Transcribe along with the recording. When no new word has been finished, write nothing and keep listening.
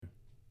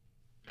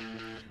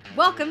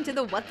Welcome to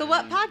the What the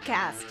What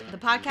podcast, the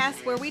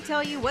podcast where we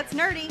tell you what's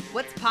nerdy,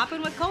 what's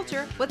popping with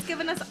culture, what's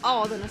giving us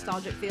all the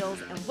nostalgic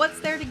feels, and what's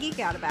there to geek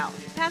out about,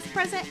 past,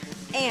 present,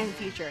 and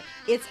future.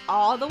 It's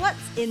all the what's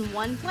in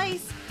one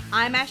place.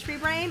 I'm Ashby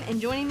Brame, and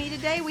joining me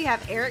today we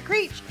have Eric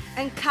Creech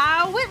and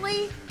Kyle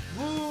Whitley.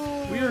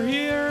 We are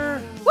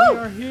here. Woo! We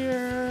are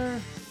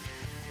here.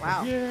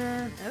 Wow. We're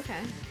here. Okay.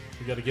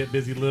 We got to get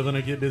busy living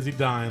or get busy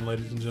dying,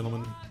 ladies and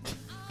gentlemen.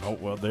 Oh,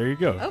 well, there you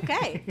go.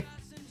 Okay.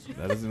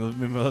 That doesn't leave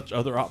me much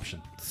other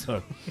option.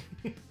 So,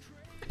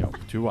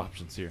 two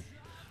options here.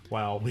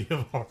 Wow, we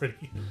have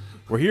already.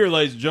 We're here,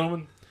 ladies and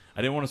gentlemen.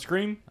 I didn't want to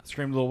scream. I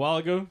screamed a little while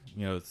ago.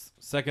 You know, it's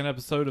second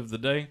episode of the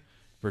day.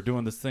 We're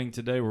doing this thing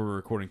today. We're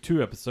recording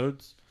 2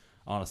 episodes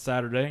on a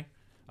Saturday.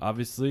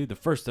 Obviously, the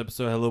first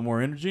episode had a little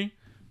more energy.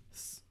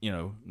 You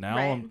know, now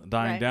I'm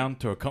dying down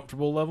to a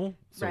comfortable level,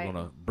 so I'm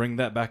going to bring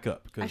that back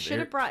up. I should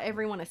have brought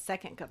everyone a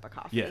second cup of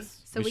coffee.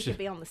 Yes, So we could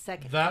be on the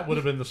second. That would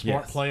have been the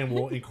smart Yes. play, and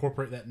we'll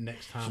incorporate that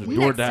next time.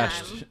 Next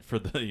DoorDash time. for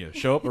the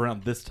show up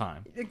around this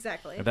time.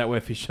 Exactly. And that way,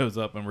 if he shows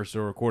up and we're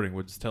still recording,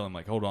 we'll just tell him,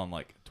 like, hold on,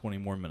 like, 20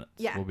 more minutes.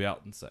 Yeah. We'll be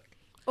out in a sec.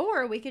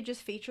 Or we could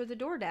just feature the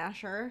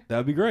DoorDasher. That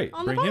would be great.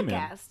 On the Bring him in.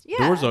 podcast. Yeah.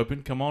 Doors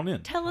open. Come on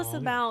in. Tell us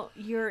about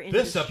your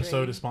industry. This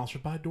episode is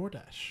sponsored by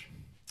DoorDash.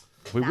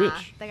 We Nah,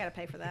 wish. they got to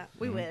pay for that.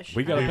 We wish.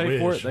 We gotta We pay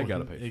for wish. it. They got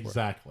to pay for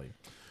Exactly.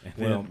 it.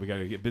 And then we got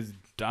to get busy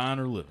dying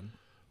or living.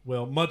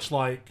 Well, much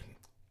like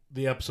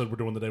the episode we're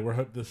doing today, we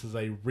hope this is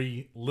a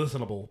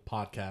re-listenable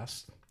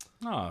podcast.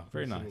 Ah,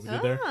 very See what nice. we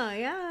did there? Oh,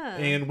 yeah.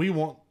 And we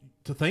want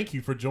to thank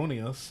you for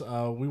joining us.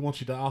 We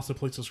want you to also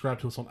please subscribe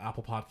to us on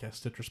Apple Podcasts,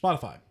 Stitcher,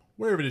 Spotify,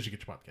 wherever it is you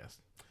get your podcast.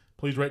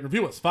 Please rate and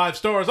review us. 5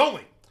 stars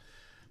only.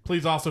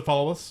 Please also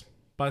follow us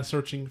by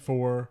searching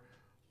for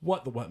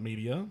What the What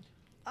Media.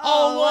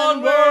 All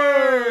one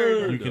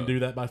word. You can do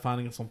that by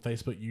finding us on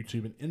Facebook,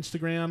 YouTube, and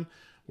Instagram.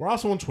 We're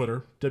also on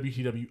Twitter,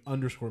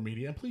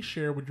 WTW_media. And please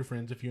share with your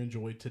friends if you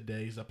enjoyed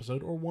today's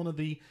episode or one of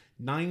the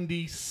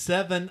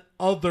 97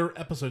 other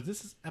episodes.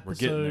 This is getting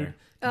episode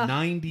there.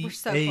 98. We're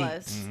so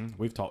close. Mhm.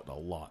 We've talked a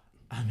lot.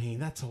 I mean,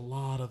 that's a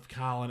lot of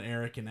Kyle and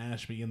Eric and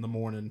Ashby in the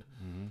morning.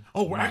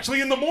 Oh, we're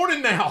actually in the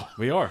morning now.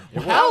 We are. How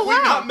Oh, have we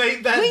wow. not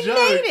made that We joke?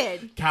 made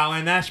it. Kyle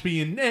and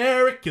Ashby and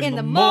Eric in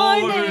the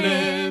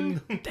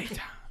morning. Daytime.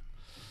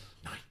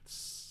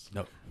 Nights.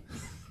 No.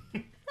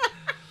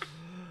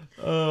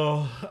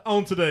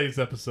 On today's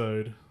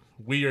episode,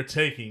 we are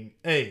taking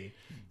a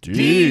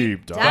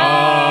Deep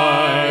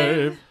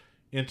dive.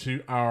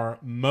 into our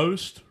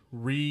most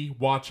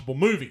rewatchable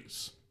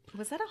movies.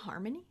 Was that a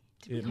harmony?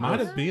 Did we It might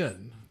have harmonize?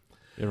 been.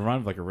 It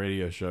reminded like a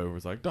radio show where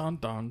it's like, dun,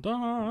 dun,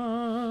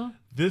 dun.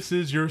 This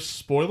is your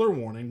spoiler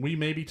warning. We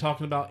may be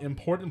talking about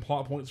important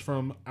plot points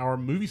from our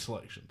movie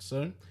selection.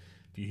 So,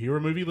 if you hear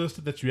a movie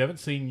listed that you haven't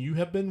seen, you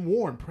have been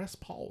warned. Press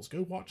pause,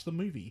 go watch the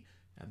movie,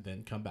 and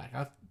then come back.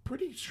 I'm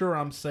pretty sure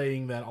I'm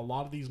saying that a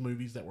lot of these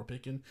movies that we're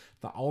picking,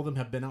 that all of them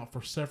have been out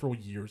for several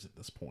years at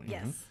this point.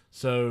 Yes.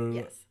 So,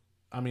 Yes.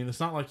 I mean, it's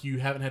not like you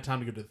haven't had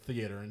time to go to the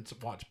theater and to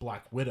watch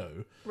Black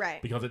Widow.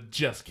 Right. Because it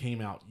just came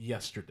out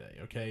yesterday,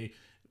 okay?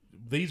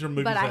 These are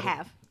movies But I that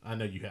have. I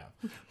know you have.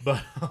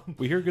 But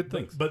We hear good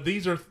things. but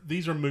these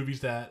are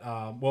movies that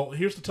well,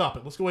 here's the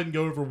topic. Let's go ahead and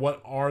go over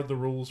what are the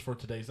rules for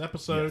today's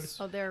episode. Yes.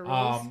 Oh, there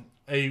are rules.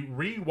 A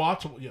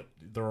rewatchable. Yeah,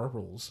 there are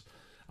rules.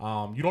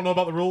 You don't know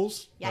about the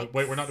rules? Yikes.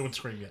 Wait, we're not doing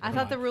Scream yet. I Never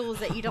thought the mind. rule is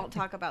that you don't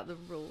talk about the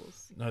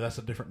rules. No, that's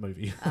a different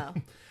movie. Oh.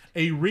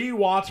 A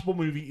rewatchable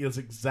movie is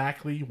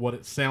exactly what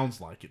it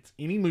sounds like. It's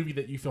any movie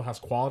that you feel has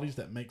qualities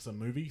that makes a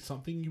movie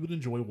something you would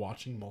enjoy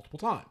watching multiple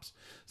times.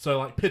 So,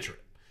 like, picture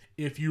it.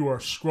 If you are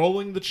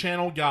scrolling the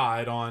channel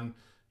guide on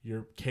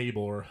your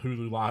cable or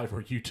Hulu Live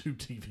or YouTube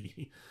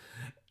TV,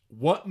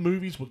 what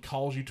movies would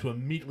cause you to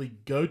immediately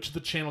go to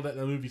the channel that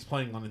the movie's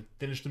playing on and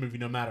finish the movie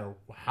no matter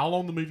how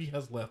long the movie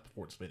has left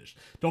before it's finished?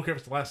 Don't care if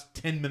it's the last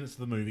 10 minutes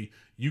of the movie,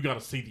 you got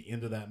to see the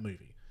end of that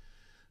movie.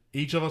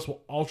 Each of us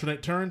will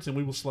alternate turns, and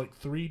we will select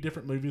 3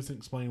 different movies and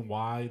explain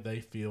why they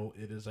feel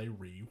it is a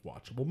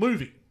rewatchable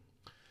movie.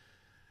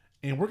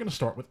 And we're going to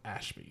start with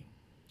Ashby.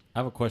 I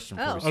have a question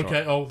for Oh. we start.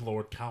 Okay, oh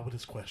Lord, Kyle with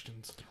his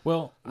questions.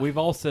 Well, we've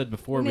all said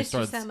before We we missed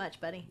you started. so much,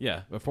 buddy.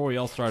 Yeah, before we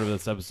all started with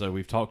this episode,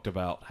 we've talked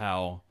about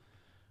how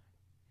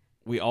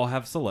we all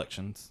have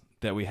selections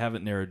that we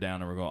haven't narrowed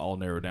down, and we're going to all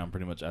narrow down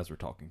pretty much as we're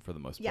talking for the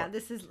most Yeah, part.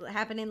 this is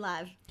happening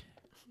live.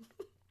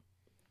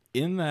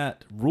 In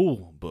that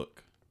rule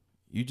book,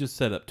 you just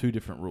set up 2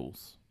 different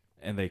rules,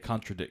 and they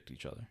contradict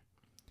each other.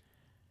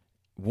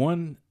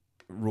 One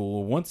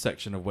rule, one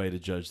section of way to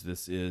judge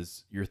this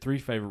is your 3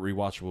 favorite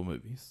rewatchable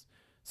movies.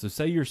 So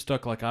say you're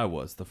stuck like I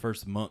was the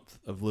first month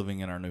of living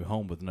in our new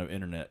home with no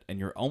internet, and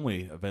your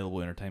only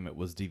available entertainment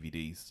was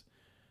DVDs.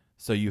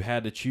 So you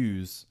had to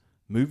choose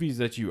movies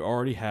that you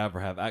already have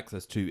or have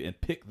access to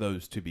and pick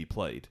those to be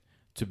played,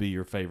 to be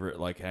your favorite,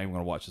 like, hey, I'm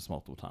going to watch this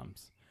multiple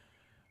times.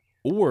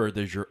 Or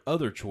there's your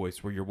other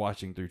choice where you're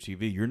watching through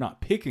TV. You're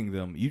not picking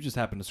them. You just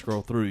happen to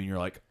scroll through and you're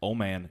like, oh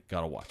man,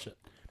 gotta watch it.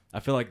 I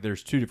feel like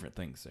there's 2 different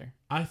things there.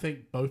 I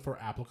think both are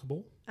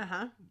applicable.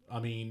 Uh-huh. I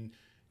mean,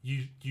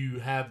 you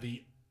have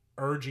the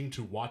urging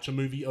to watch a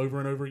movie over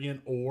and over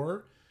again,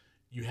 or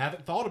you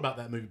haven't thought about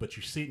that movie, but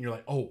you see it and you're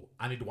like, oh,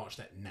 I need to watch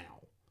that now.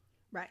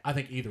 Right. I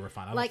think either are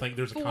fine. I Like, don't think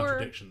there's a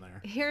contradiction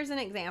there. Here's an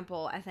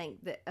example, I think,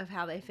 of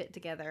how they fit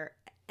together,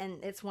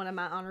 and it's one of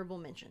my honorable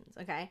mentions,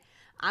 okay?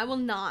 I will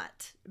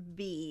not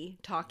be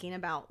talking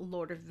about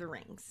Lord of the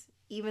Rings,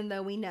 even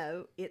though we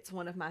know it's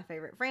one of my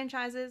favorite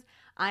franchises.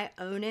 I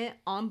own it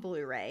on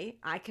Blu-ray.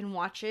 I can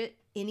watch it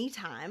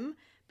anytime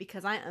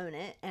because I own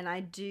it, and I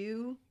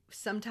do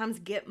sometimes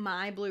get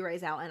my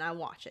Blu-rays out and I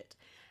watch it.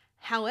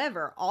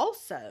 However,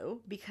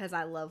 also, because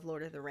I love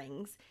Lord of the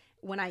Rings,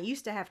 when I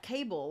used to have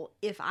cable,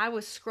 if I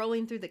was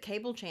scrolling through the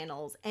cable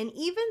channels, and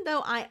even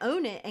though I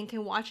own it and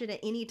can watch it at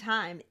any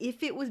time,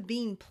 if it was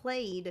being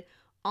played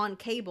on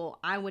cable,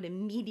 I would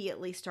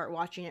immediately start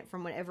watching it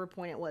from whatever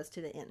point it was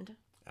to the end.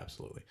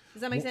 Absolutely.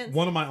 Does that make sense?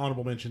 One of my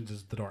honorable mentions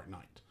is The Dark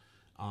Knight.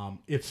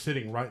 It's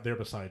sitting right there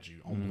beside you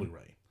on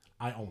Blu-ray.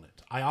 I own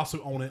it. I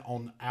also own it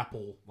on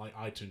Apple, like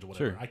iTunes or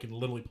whatever. Sure. I can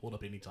literally pull it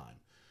up anytime.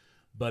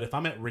 But if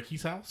I'm at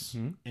Ricky's house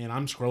and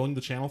I'm scrolling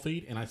the channel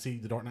feed and I see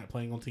The Dark Knight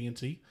playing on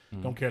TNT,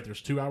 don't care if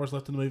there's 2 hours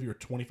left in the movie or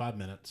 25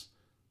 minutes,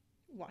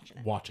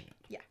 watching it.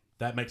 Yeah.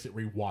 That makes it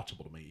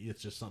rewatchable to me.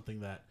 It's just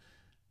something that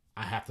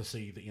I have to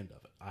see the end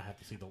of it. I have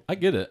to see the. I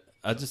get it.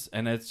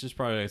 And it's just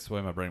probably the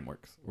way my brain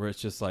works, where it's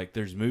just like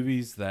there's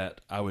movies that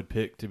I would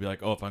pick to be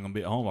like, oh, if I'm gonna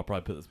be at home, I'll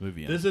probably put this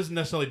movie in. This isn't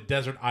necessarily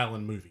desert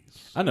island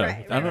movies. I know.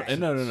 Right, I don't, right.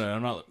 No.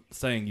 I'm not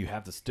saying you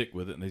have to stick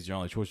with it and these are the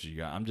only choices you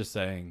got. I'm just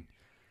saying,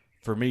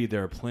 for me,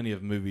 there are plenty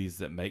of movies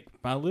that make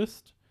my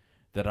list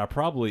that I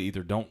probably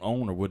either don't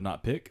own or would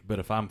not pick. But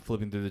if I'm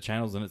flipping through the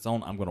channels and it's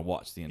on, I'm going to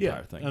watch the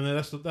entire thing. And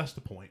that's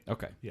the point.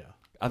 Okay. Yeah.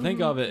 I think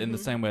of it in the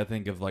same way I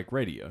think of like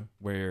radio,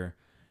 where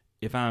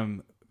if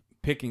I'm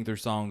picking through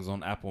songs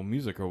on Apple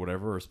Music or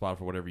whatever, or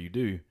Spotify, whatever you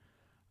do,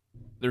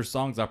 there's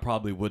songs I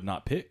probably would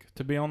not pick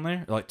to be on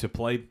there, like to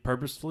play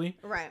purposefully.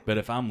 Right. But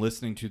if I'm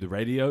listening to the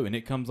radio and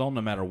it comes on,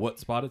 no matter what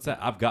spot it's at,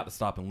 I've got to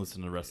stop and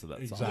listen to the rest of that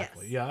song.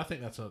 Exactly. Yes. Yeah, I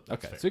think that's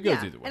Okay, fair. so it goes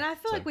Yeah. either way. And I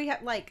feel So, like we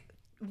have, like,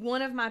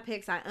 one of my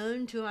picks I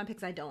own, two of my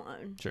picks I don't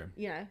own. Sure.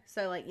 You know?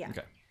 So, like, yeah.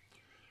 Okay.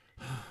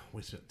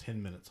 We spent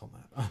 10 minutes on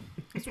that.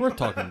 It's worth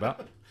talking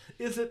about.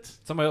 Is it?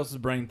 Somebody else's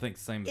brain thinks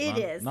the same as It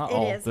mine. is. Not It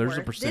all. is There's a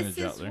worth. percentage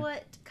This out is there.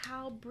 what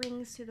Kyle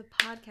brings to the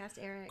podcast,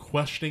 Eric.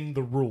 Questioning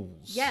the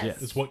rules. Yes.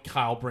 Yes. Is what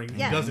Kyle brings.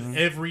 Yes. He does it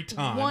every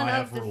time One I of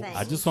have the rules. things.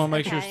 I just want to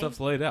make sure Okay.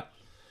 stuff's laid out.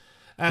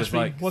 Just Ashby,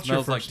 like what's your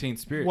Smells Like first? Teen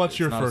Spirit. What's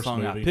your it's not first a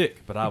song movie? I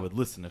pick, but I would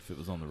listen if it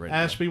was on the radio.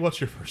 Ashby,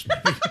 what's your first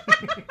movie?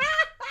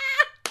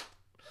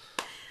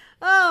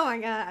 Oh my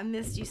god, I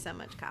missed you so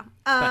much, Kyle.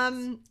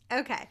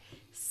 Okay.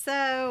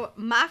 So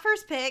my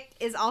first pick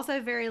is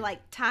also very like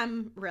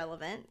time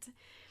relevant.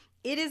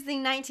 It is the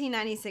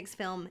 1996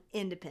 film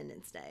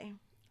Independence Day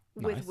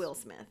with Nice. Will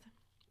Smith.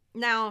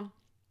 Now,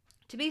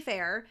 to be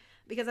fair,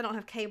 because I don't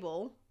have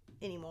cable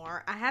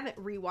anymore, I haven't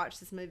rewatched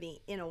this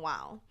movie in a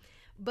while.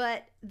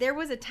 But there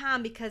was a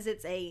time, because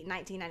it's a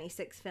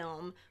 1996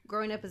 film,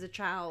 growing up as a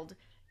child,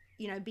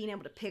 you know, being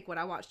able to pick what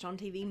I watched on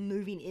TV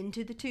moving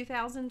into the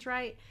 2000s,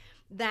 right?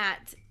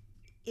 That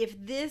if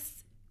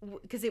this,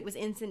 because it was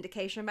in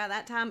syndication by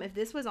that time, if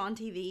this was on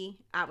TV,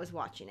 I was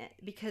watching it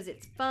because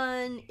it's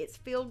fun, it's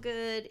feel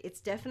good,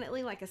 it's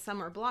definitely like a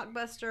summer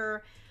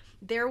blockbuster.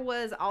 There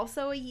was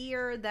also a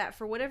year that,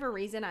 for whatever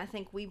reason, I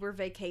think we were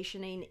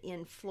vacationing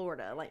in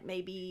Florida, like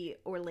maybe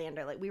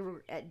Orlando, like we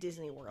were at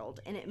Disney World,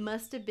 and it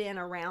must have been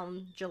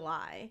around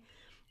July.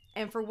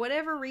 And for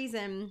whatever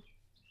reason,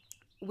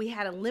 we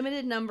had a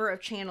limited number of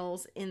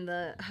channels in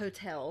the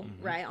hotel,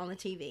 right, on the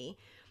TV.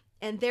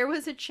 And there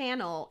was a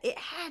channel, it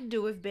had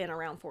to have been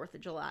around 4th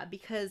of July,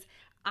 because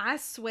I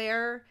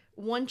swear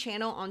one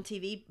channel on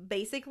TV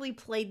basically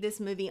played this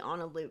movie on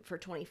a loop for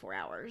 24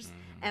 hours.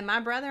 And my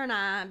brother and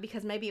I,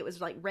 because maybe it was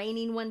like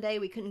raining one day,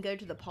 we couldn't go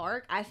to the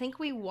park, I think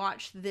we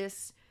watched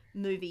this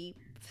movie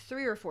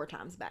 3 or 4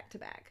 times back to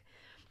back.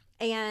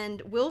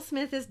 And Will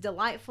Smith is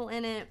delightful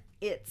in it.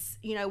 It's,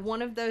 you know,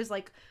 one of those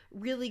like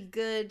really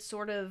good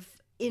sort of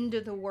end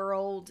of the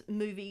world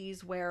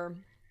movies where,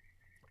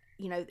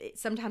 you know,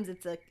 sometimes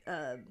it's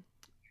a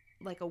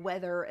like a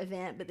weather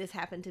event, but this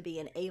happened to be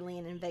an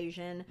alien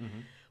invasion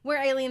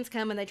where aliens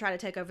come and they try to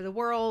take over the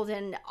world,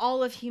 and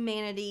all of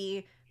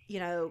humanity, you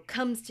know,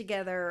 comes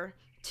together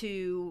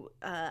to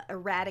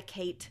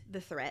eradicate the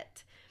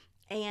threat.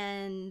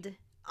 And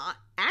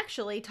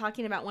actually,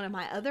 talking about one of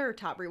my other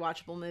top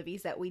rewatchable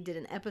movies that we did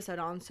an episode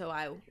on, so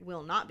I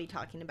will not be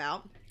talking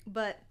about,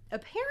 but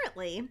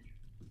apparently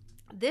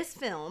this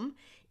film,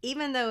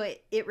 even though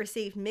it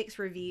received mixed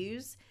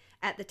reviews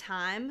at the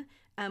time,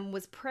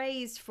 was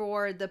praised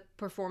for the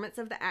performance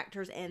of the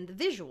actors and the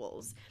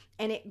visuals.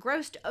 And it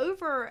grossed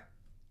over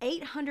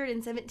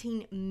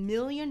 $817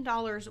 million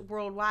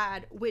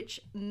worldwide, which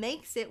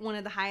makes it one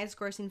of the highest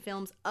grossing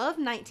films of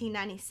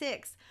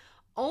 1996,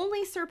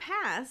 only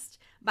surpassed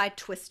by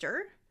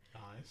Twister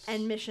Nice.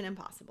 and Mission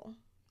Impossible.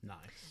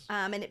 Nice.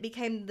 And it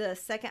became the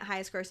second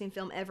highest grossing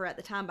film ever at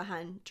the time,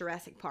 behind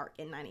Jurassic Park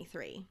in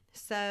 93.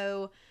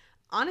 So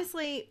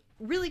honestly,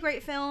 really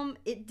great film.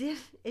 It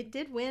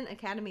did win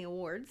Academy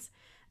Awards.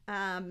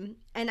 And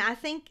I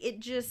think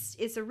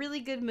it's a really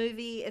good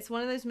movie. It's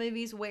one of those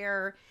movies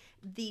where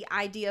the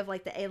idea of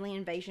like the alien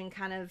invasion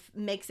kind of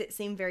makes it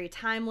seem very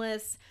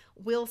timeless.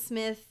 Will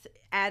Smith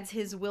adds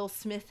his Will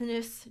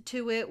Smithness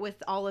to it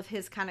with all of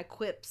his kind of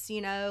quips,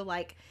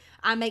 like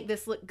I make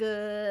this look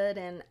good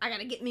and I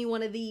gotta get me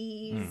one of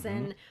these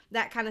and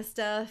that kind of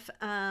stuff.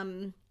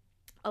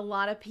 A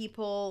lot of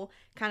people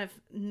kind of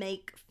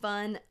make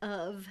fun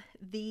of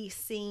the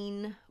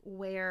scene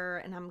where,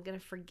 and I'm gonna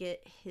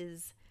forget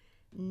his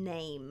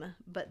name,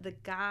 but the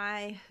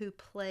guy who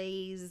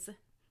plays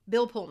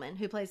Bill Pullman,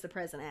 who plays the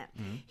president,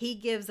 he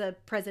gives a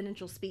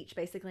presidential speech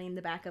basically in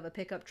the back of a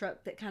pickup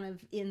truck that kind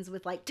of ends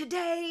with like,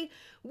 today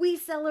we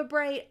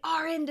celebrate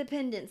our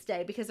Independence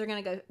Day, because they're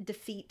going to go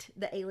defeat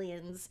the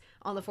aliens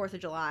on the 4th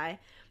of July.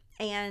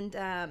 And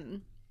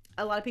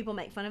a lot of people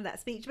make fun of that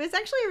speech, but it's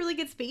actually a really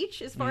good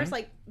speech as far as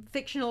like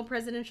fictional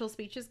presidential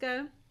speeches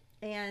go.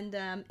 And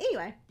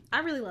anyway, I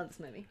really love this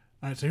movie.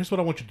 All right, so here's what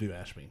I want you to do,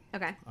 Ashby.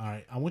 Okay. All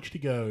right, I want you to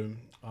go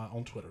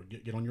on Twitter,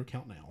 get on your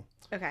account now.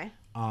 Okay.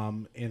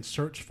 And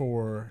search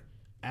for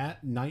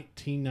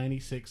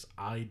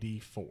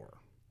 @1996ID4.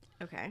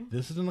 Okay.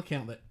 This is an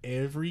account that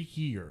every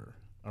year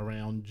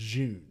around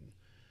June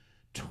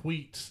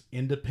tweets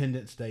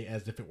Independence Day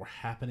as if it were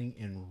happening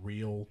in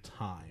real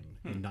time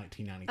in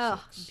 1996.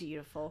 Oh,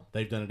 beautiful.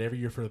 They've done it every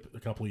year for a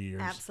couple of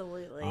years.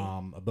 Absolutely.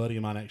 A buddy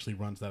of mine actually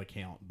runs that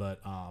account, but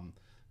and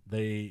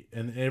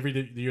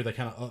every year they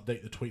kind of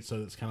update the tweets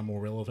so it's kind of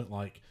more relevant.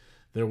 Like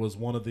there was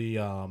one of the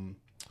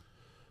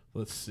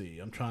let's see,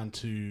 I'm trying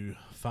to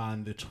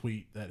find the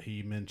tweet that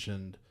he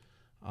mentioned.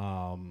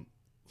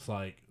 It's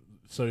like,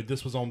 so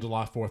this was on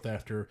July 4th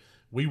after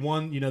we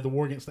won, the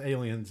war against the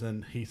aliens,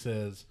 and he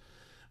says,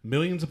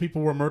 millions of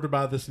people were murdered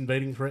by this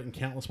invading threat and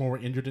countless more were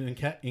injured and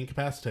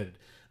incapacitated.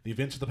 The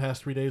events of the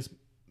past 3 days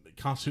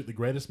constitute the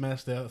greatest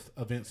mass death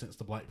event since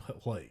the Black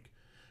Plague.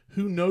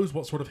 Who knows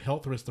what sort of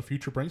health risk the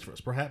future brings for us?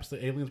 Perhaps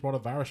the aliens brought a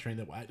virus strain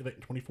that will activate in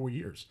 24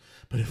 years.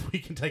 But if we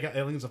can take out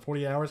aliens in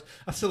 40 hours,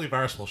 a silly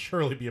virus will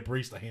surely be a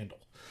breeze to handle.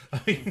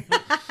 I mean,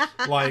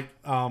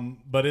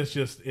 but it's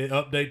just, it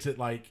updates it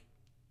like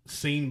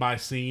scene by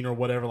scene or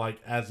whatever,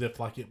 like as if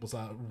like it was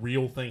a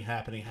real thing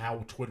happening,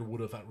 how Twitter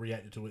would have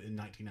reacted to it in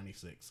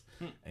 1996.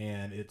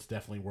 And it's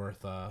definitely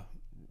worth a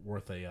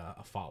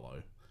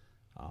follow.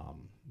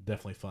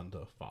 Definitely fun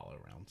to follow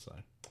around, so.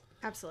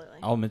 Absolutely.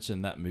 I'll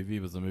mention that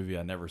movie was a movie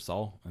I never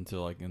saw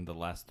until like in the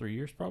last 3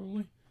 years,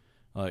 probably.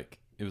 Like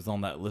it was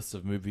on that list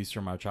of movies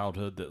from my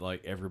childhood that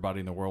like everybody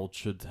in the world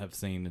should have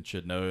seen and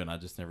should know, and I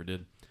just never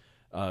did.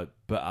 But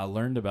I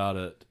learned about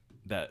it,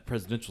 that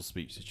presidential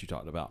speech that you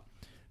talked about.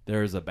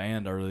 There's a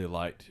band I really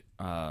liked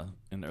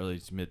in the early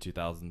to mid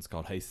 2000s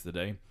called Haste the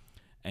Day,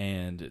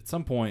 and at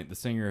some point the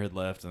singer had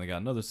left and they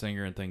got another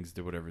singer and things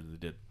did whatever they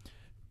did.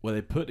 Well,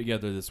 they put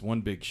together this one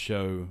big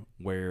show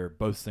where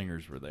both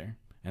singers were there.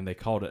 And they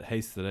called it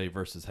Haste the Day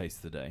versus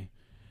Haste the Day.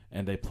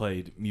 And they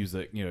played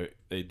music.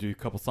 They do a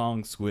couple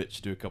songs, switch,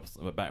 do a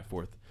couple back and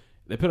forth.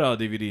 They put out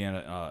a DVD and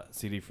a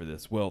CD for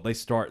this. Well, they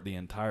start the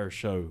entire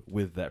show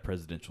with that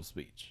presidential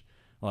speech.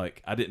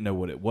 Like, I didn't know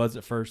what it was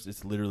at first.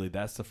 It's literally,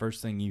 that's the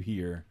first thing you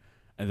hear.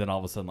 And then all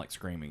of a sudden, like,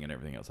 screaming and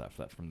everything else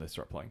after that from they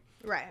start playing.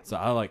 Right. So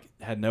I,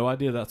 had no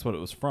idea that's what it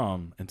was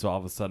from until all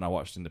of a sudden I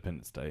watched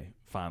Independence Day,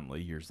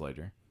 finally, years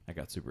later. I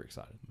got super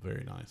excited.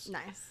 Very nice.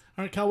 Nice.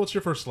 All right, Kyle, what's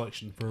your first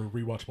selection for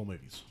rewatchable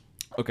movies?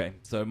 Okay,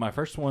 so my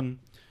first one,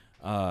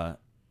 the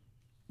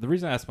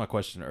reason I asked my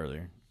question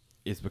earlier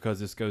is because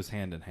this goes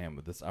hand in hand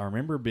with this. I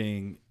remember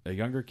being a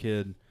younger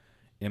kid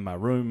in my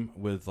room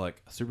with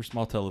like a super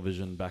small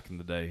television back in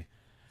the day,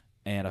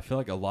 and I feel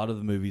like a lot of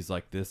the movies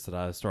like this that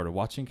I started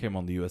watching came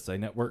on the USA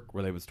Network,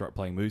 where they would start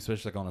playing movies,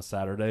 especially like on a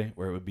Saturday,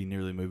 where it would be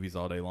nearly movies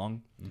all day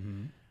long.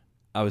 Mm-hmm.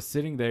 I was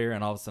sitting there,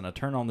 and all of a sudden I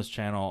turn on this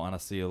channel, and I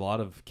see a lot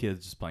of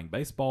kids just playing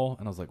baseball,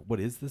 and I was like, what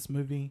is this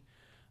movie?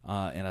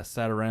 And I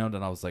sat around,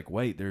 and I was like,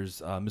 wait,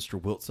 there's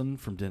Mr. Wilson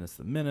from Dennis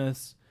the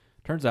Menace.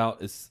 Turns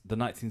out it's the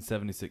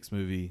 1976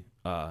 movie,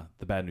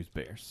 The Bad News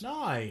Bears.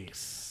 Nice.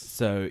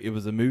 So it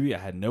was a movie I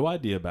had no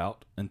idea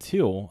about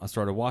until I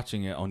started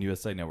watching it on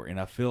USA Network,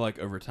 and I feel like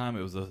over time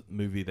it was a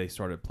movie they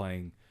started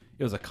playing.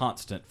 It was a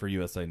constant for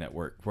USA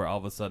Network, where all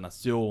of a sudden I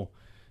still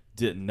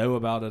didn't know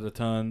about it a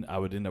ton. I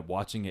would end up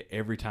watching it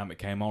every time it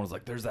came on. I was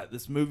like, there's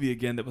this movie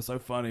again that was so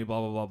funny,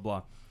 blah, blah,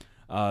 blah,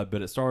 blah.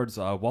 But it stars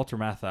Walter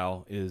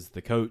Matthau is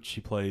the coach.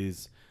 He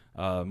plays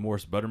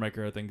Morris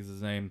Buttermaker, I think is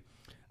his name.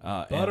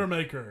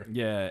 Buttermaker.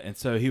 And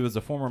so he was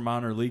a former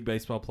minor league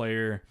baseball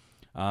player.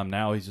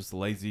 Now he's just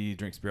lazy,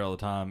 drinks beer all the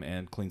time,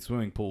 and cleans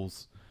swimming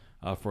pools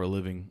for a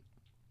living.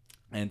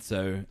 And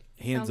so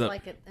he ends up...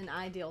 Sounds like an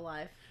ideal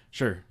life.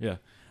 Sure, yeah.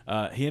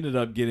 He ended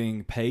up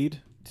getting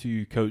paid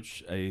to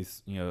coach a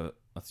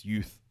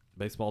youth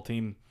baseball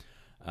team,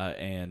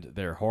 and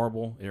they're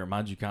horrible. It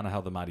reminds you kind of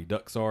how the Mighty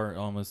Ducks are,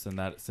 almost in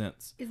that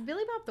sense. Is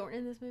Billy Bob Thornton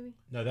in this movie?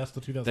 No, that's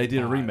the 2005. They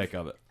did a remake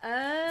of it.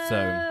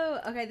 Oh,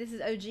 okay. This is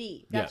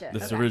OG. Gotcha. Yeah,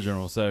 this is okay.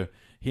 original. So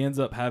he ends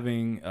up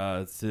having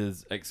it's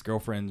his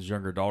ex-girlfriend's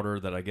younger daughter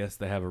that I guess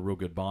they have a real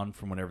good bond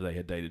from whenever they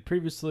had dated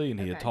previously, and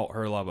he had taught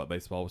her a lot about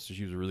baseball, so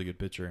she was a really good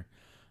pitcher.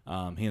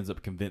 He ends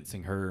up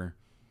convincing her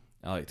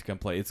to come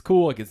play. It's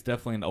cool. Like, it's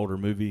definitely an older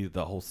movie.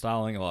 The whole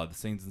styling, a lot of the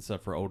scenes and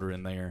stuff are older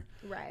in there.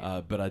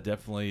 Right. But I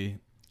definitely,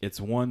 it's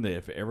one that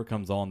if it ever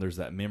comes on, there's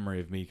that memory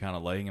of me kind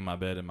of laying in my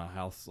bed in my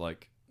house,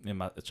 like in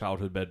my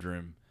childhood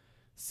bedroom,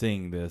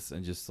 seeing this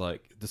and just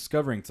like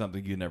discovering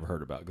something you never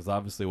heard about. Because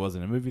obviously it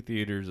wasn't in movie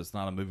theaters. It's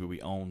not a movie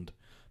we owned,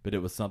 but it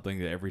was something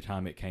that every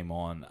time it came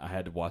on, I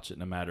had to watch it,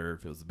 no matter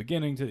if it was the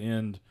beginning to the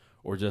end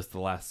or just the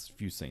last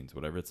few scenes,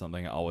 whatever. It's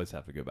something I always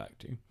have to go back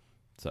to.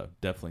 So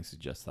definitely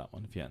suggest that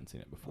one if you hadn't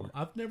seen it before.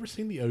 I've never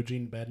seen the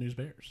OG Bad News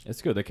Bears.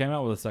 It's good. They came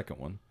out with a second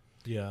one.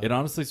 Yeah. It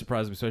honestly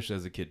surprised me, especially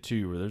as a kid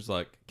too, where there's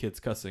like kids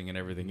cussing and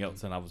everything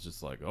else, and I was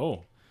just like,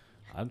 oh,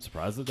 I'm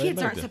surprised that they Kids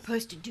made aren't this.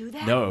 supposed to do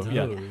that. No,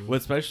 yeah. No. Well,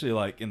 especially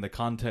like in the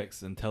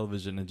context in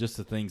television and just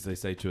the things they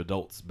say to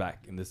adults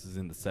back, and this is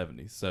in the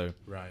 70s. So,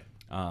 Right.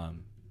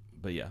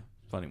 but yeah,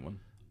 funny one.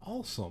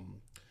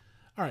 Awesome.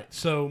 All right.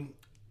 So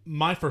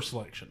my first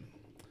selection.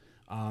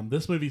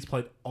 This movie's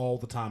played all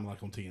the time,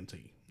 like on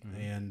TNT,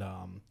 and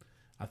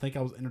I think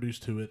I was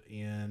introduced to it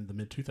in the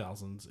mid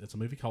 2000s. It's a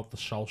movie called The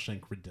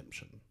Shawshank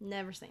Redemption.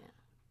 Never seen it.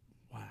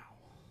 Wow.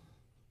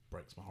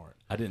 Breaks my heart.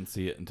 I didn't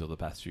see it until the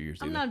past few years.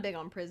 I'm either. not big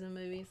on prison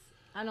movies.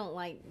 I don't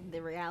like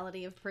the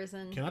reality of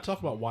prison. Can I talk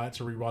about why it's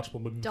a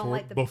rewatchable movie Don't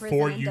like the before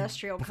prison you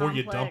industrial before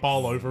you complex. dump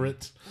all over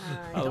it?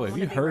 By the way, have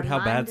you heard how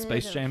bad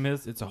Space Jam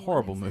is? It's a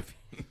horrible movie.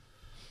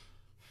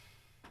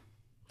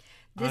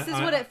 This is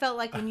what it felt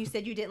like when you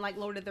said you didn't like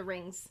Lord of the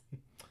Rings.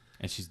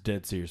 And she's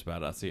dead serious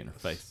about it. I see it in her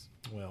face.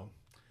 Well,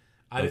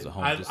 Those at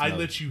home just I know.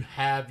 let you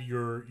have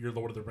your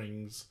Lord of the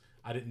Rings.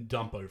 I didn't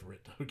dump over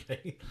it,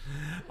 okay?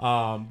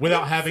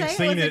 Without having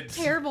seen it it. was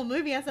a terrible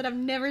movie. I said I've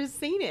never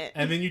seen it.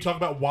 And then you talk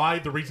about why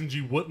the reasons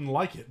you wouldn't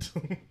like it.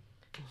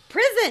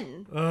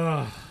 Prison.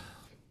 There's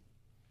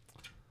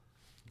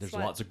That's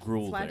why- lots of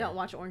gruel That's why there. I don't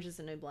watch Orange is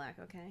the New Black.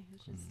 Okay,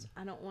 it's just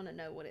I don't want to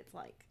know what it's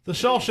like. The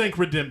Shawshank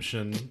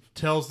Redemption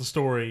tells the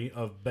story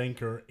of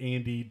banker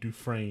Andy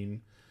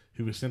Dufresne,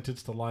 who was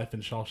sentenced to life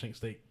in Shawshank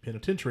State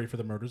Penitentiary for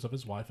the murders of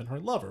his wife and her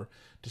lover,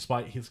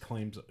 despite his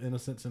claims of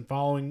innocence. And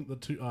following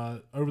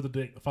the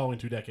following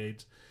 2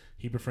 decades,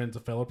 he befriends a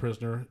fellow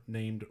prisoner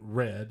named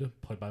Red,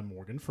 played by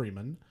Morgan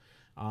Freeman,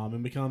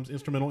 and becomes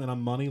instrumental in a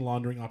money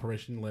laundering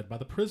operation led by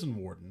the prison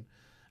warden.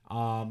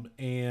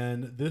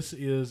 And this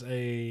is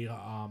a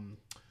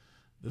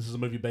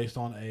movie based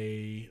on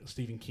a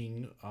Stephen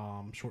King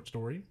short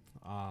story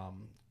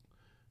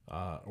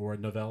or a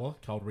novella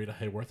called Rita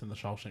Hayworth and the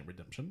Shawshank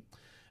Redemption.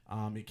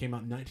 It came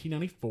out in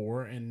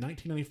 1994, and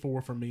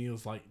 1994 for me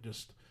is like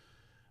just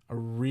a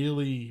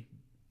really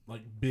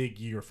like big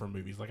year for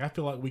movies. Like I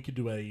feel like we could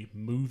do a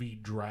movie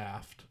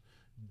draft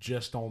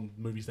just on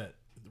movies that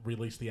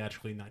released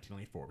theatrically in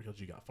 1994, because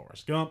you got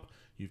Forrest Gump,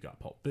 you've got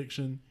Pulp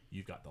Fiction,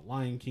 you've got The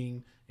Lion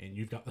King, and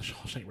you've got The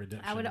Shawshank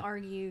Redemption. I would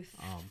argue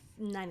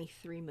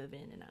 93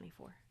 moving into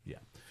 94. Yeah.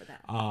 For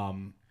that.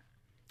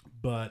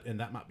 And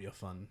that might be a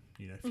fun,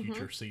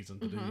 future season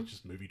to do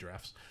just movie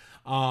drafts.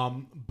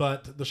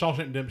 But the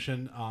Shawshank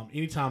Redemption,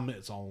 anytime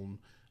it's on,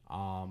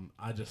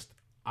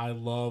 I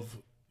love,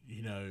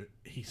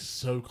 he's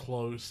so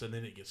close and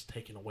then it gets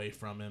taken away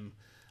from him.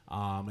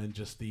 And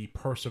just the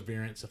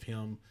perseverance of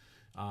him,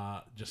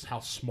 just how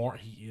smart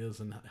he is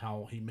and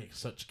how he makes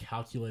such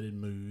calculated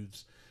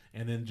moves.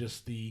 And then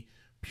just the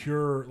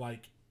pure,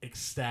 like,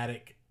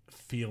 ecstatic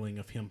feeling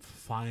of him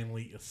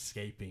finally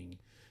escaping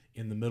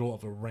in the middle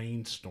of a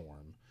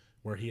rainstorm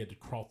where he had to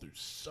crawl through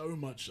so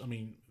much,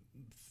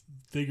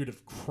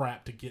 figurative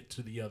crap to get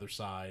to the other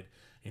side.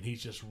 And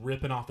he's just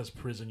ripping off his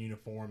prison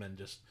uniform and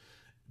just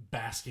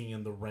basking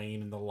in the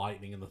rain and the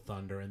lightning and the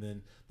thunder. And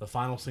then the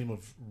final scene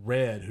of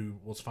Red, who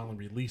was finally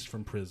released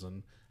from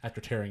prison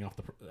after telling off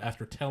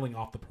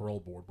the parole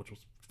board, which was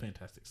a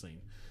fantastic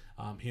scene.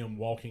 Him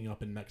walking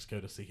up in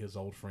Mexico to see his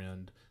old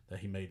friend that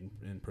he made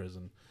in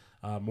prison.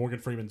 Morgan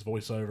Freeman's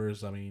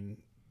voiceovers,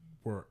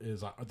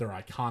 they're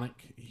iconic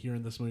here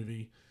in this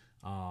movie.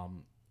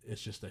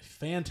 It's just a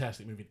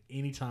fantastic movie.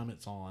 Anytime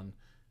it's on,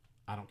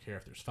 I don't care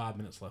if there's 5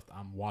 minutes left,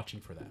 I'm watching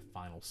for that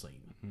final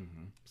scene.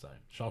 Mm-hmm. So,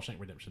 Shawshank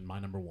Redemption, my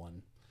number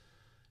one.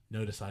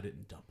 Notice I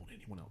didn't dump on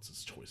anyone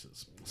else's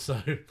choices. So,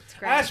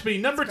 Ashby,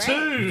 number It's great.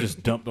 two. You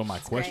just dumped on my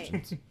great.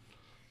 questions.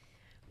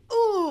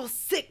 Ooh,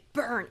 sick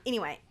burn.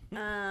 Anyway,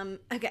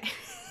 okay.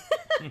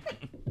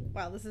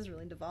 Wow, this is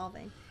really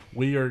devolving.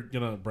 We are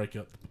going to break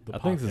up the I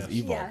podcast. think this is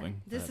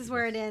evolving. Yeah, this is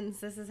where it ends.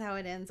 This is how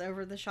it ends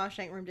over the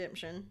Shawshank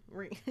Redemption.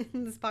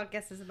 This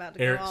podcast is about to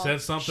go Eric all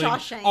said something.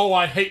 Shawshank. Oh,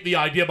 I hate the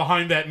idea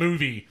behind that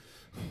movie.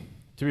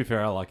 To be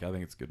fair, I like it. I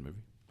think it's a good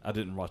movie. I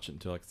didn't watch it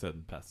until, like I said,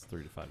 in the past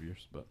 3 to 5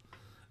 years. But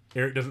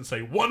Eric doesn't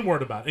say one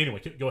word about it.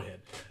 Anyway, go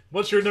ahead.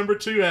 What's your number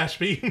two,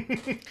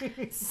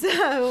 Ashby?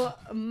 So,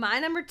 my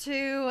number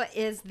two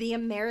is The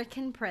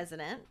American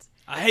President.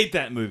 I hate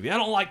that movie. I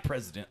don't like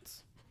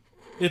presidents.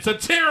 It's a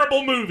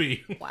terrible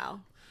movie.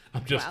 Wow.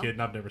 I'm just Wow. kidding.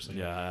 I've never seen it.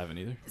 Yeah, I haven't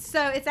either.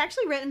 So it's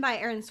actually written by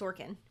Aaron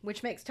Sorkin,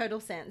 which makes total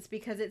sense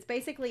because it's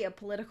basically a The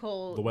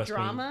political West Wing.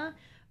 drama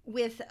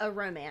with a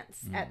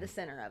romance at the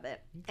center of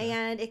it.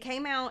 And it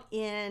came out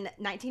in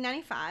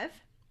 1995.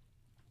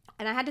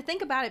 And I had to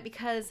think about it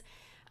because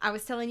I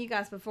was telling you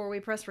guys before we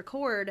press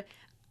record,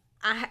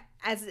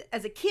 as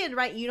a kid,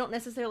 right, you don't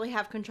necessarily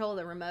have control of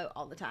the remote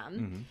all the time.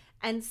 Mm-hmm.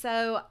 And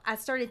so I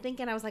started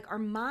thinking, I was like, are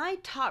my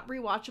top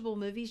rewatchable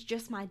movies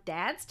just my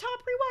dad's top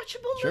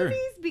rewatchable Sure.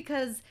 movies?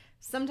 Because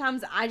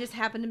sometimes I just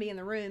happened to be in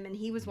the room and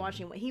he was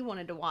watching what he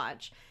wanted to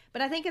watch.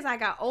 But I think as I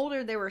got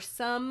older, there were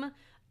some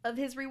of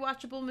his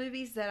rewatchable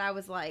movies that I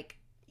was like,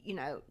 you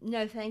know,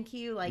 no thank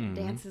you, like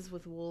Dances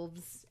with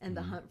Wolves and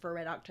The Hunt for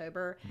Red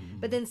October.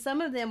 But then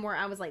some of them where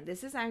I was like,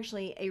 this is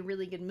actually a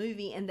really good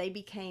movie, and they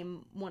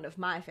became one of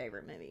my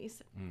favorite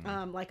movies,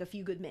 like A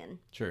Few Good Men.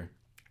 Sure.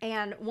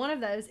 And one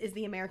of those is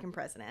The American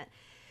President.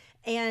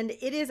 And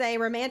it is a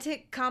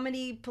romantic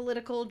comedy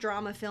political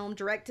drama film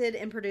directed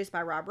and produced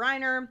by Rob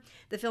Reiner.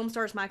 The film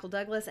stars Michael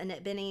Douglas,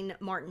 Annette Bening,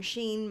 Martin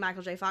Sheen,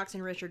 Michael J. Fox,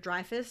 and Richard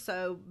Dreyfuss.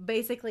 So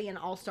basically an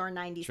all-star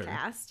 90s Sure.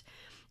 cast.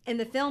 In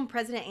the film,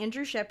 President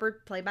Andrew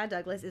Shepard, played by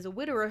Douglas, is a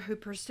widower who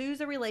pursues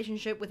a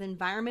relationship with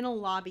environmental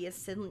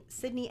lobbyist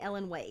Sydney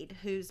Ellen Wade,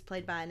 who's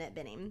played by Annette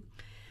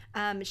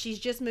Bening. She's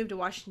just moved to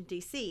Washington,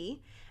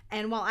 D.C.,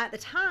 and while at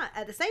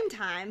the same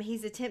time,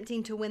 he's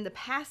attempting to win the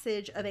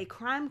passage of a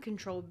crime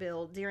control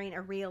bill during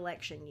a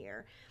re-election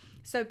year.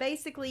 So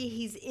basically,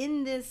 he's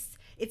in this.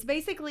 It's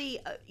basically,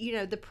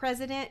 the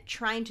president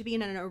trying to be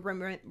in a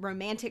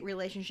romantic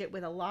relationship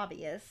with a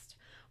lobbyist,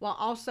 while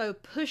also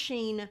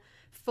pushing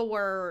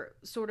for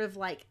sort of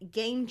like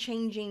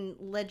game-changing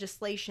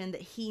legislation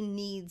that he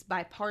needs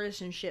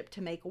bipartisanship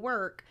to make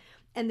work.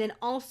 And then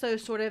also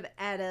sort of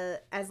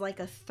as like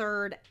a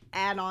third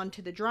add-on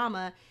to the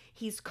drama,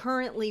 he's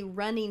currently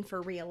running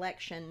for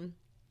re-election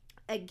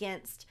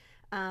against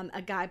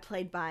a guy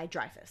played by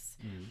Dreyfuss.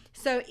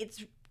 So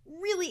it's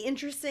really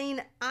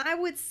interesting. I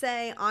would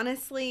say,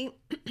 honestly,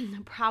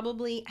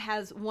 probably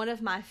has one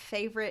of my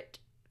favorite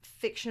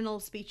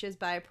fictional speeches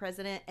by a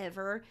president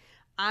ever.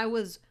 I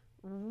was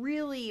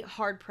really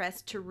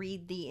hard-pressed to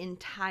read the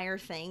entire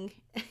thing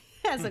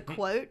as a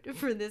quote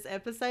for this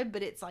episode,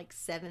 but it's like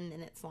 7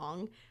 minutes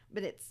long,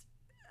 but it's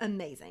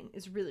amazing.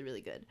 It's really,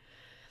 really good.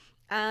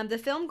 The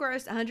film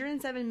grossed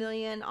 $107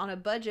 million on a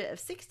budget of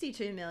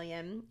 $62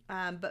 million,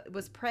 but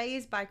was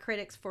praised by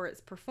critics for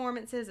its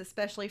performances,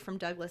 especially from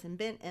Douglas and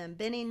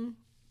Bening,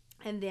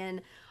 and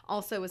then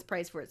also was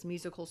praised for its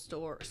musical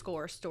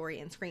score, story,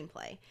 and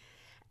screenplay.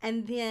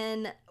 And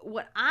then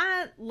what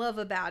I love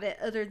about it,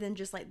 other than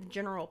just like the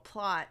general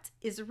plot,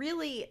 is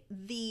really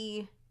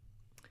the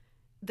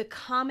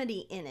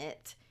comedy in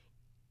it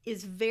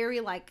is very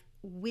like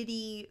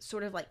witty,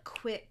 sort of like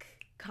quick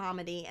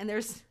comedy. And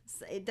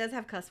it does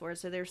have cuss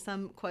words, so there's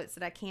some quotes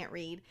that I can't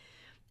read.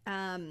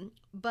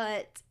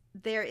 But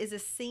there is a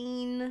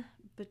scene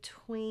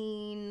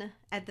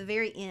at the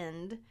very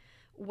end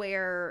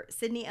where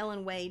Sydney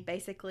Ellen Wade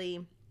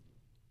basically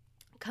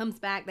comes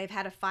back. They've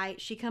had a fight.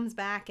 She comes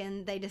back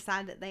and they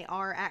decide that they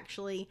are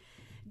actually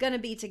going to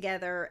be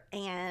together,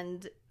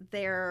 and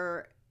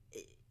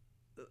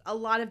a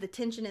lot of the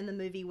tension in the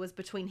movie was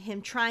between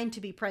him trying to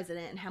be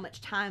president and how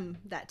much time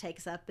that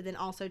takes up, but then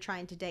also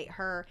trying to date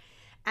her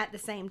at the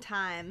same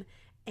time.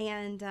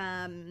 And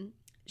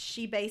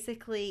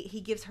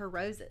he gives her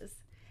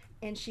roses,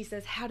 and she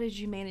says, "How did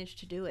you manage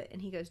to do it?"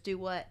 And he goes, "Do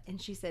what?"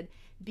 And she said,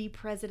 "Be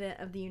president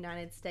of the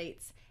United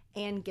States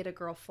and get a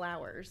girl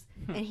flowers."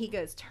 And he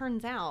goes,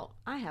 "Turns out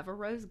I have a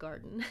rose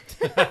garden."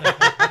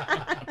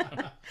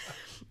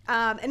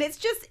 And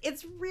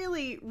it's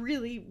really,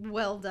 really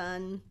well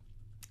done.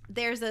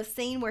 There's a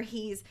scene where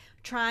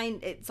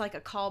it's like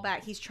a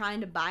callback. He's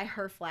trying to buy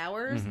her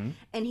flowers,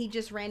 and he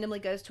just randomly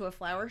goes to a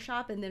flower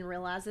shop and then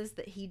realizes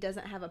that he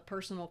doesn't have a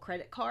personal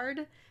credit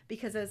card,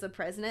 because as a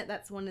president,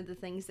 that's one of the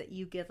things that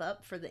you give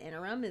up for the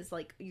interim is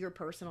like your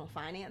personal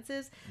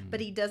finances. But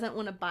he doesn't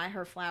want to buy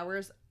her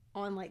flowers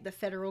on like the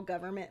federal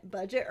government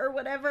budget or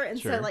whatever. And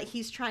Sure. so like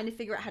he's trying to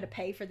figure out how to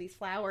pay for these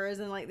flowers,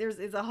 and like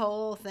it's a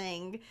whole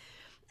thing.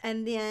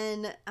 And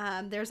then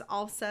there's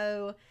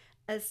also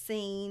a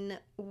scene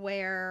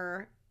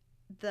where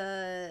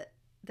the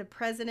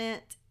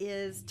president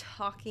is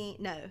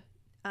talking.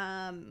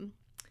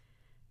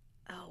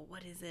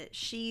 What is it?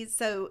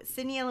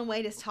 Sydney Ellen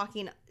Wade is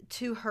talking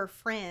to her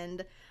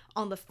friend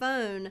on the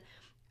phone.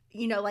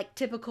 Like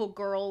typical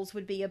girls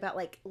would be about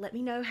like, let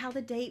me know how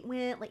the date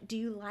went. Like, do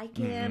you like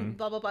him?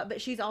 Blah, blah, blah.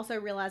 But she's also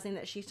realizing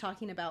that she's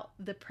talking about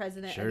the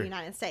president of the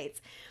United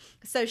States.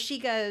 So she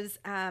goes,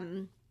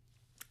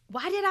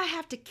 "Why did I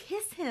have to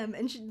kiss him?"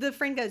 And the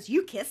friend goes,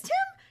 "You kissed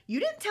him? You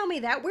didn't tell me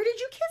that. Where did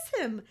you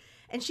kiss him?"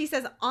 And she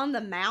says, "On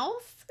the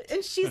mouth."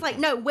 And she's like,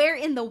 "No, where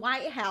in the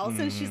White House?"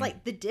 And she's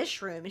like, "The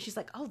dish room." And she's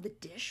like, "Oh, the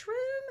dish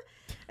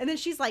room?" And then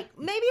she's like,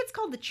 "Maybe it's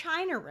called the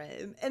China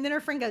room." And then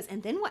her friend goes,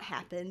 "And then what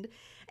happened?"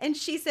 And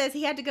she says,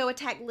 "He had to go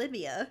attack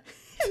Libya."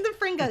 And the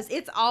friend goes,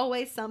 "It's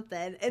always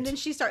something." And then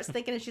she starts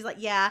thinking, and she's like,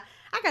 "Yeah,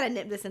 I gotta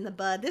nip this in the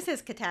bud. This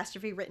has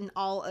catastrophe written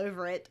all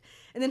over it.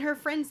 And then her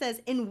friend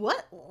says, in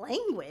what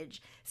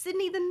language?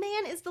 Sydney, the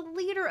man is the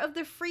leader of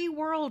the free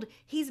world.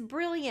 He's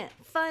brilliant,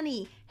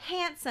 funny,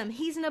 handsome.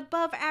 He's an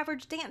above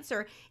average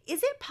dancer.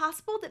 Is it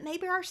possible that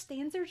maybe our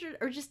standards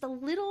are just a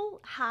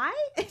little high?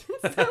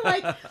 So,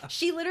 like,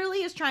 she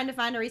literally is trying to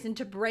find a reason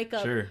to break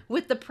up Sure.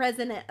 with the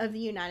president of the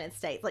United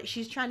States. Like,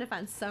 she's trying to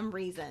find some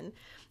reason.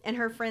 And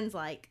her friend's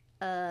like,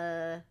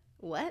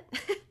 what?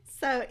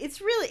 So it's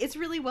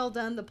really well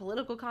done. The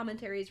political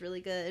commentary is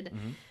really good.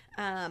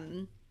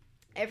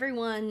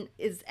 Everyone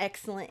is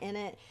excellent in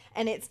it,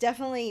 and it's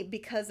definitely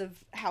because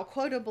of how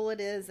quotable it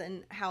is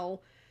and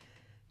how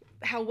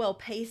well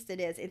paced it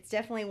is. It's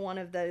definitely one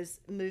of those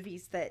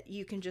movies that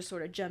you can just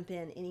sort of jump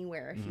in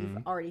anywhere if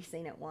you've already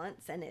seen it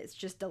once, and it's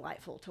just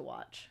delightful to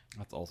watch.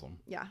 That's awesome.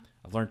 Yeah.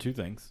 I've learned two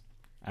things.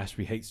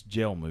 Ashby hates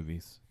jail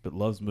movies, but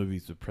loves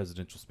movies with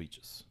presidential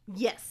speeches.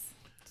 Yes.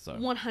 So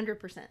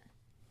 100%.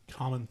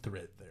 Common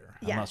thread there.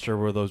 Yeah. I'm not sure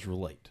where those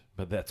relate,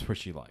 but that's where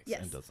she likes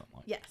Yes. and doesn't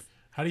like. Yes.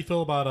 How do you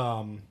feel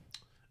about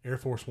Air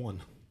Force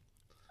One?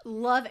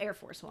 Love Air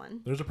Force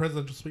One. There's a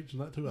presidential speech in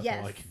that too. I feel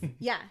Yes. like.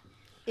 Yeah.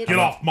 It's, Get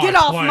off my Get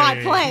off plane. my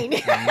plane.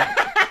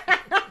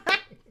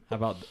 How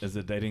about, is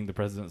it dating the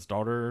president's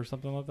daughter or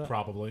something like that?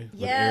 Probably.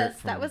 Yes,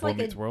 from that was Boy like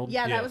Meets a World?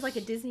 yeah, that Yes. was like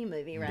a Disney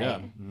movie, right? Yeah.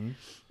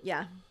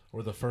 Yeah.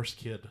 Or The First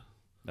Kid.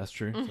 That's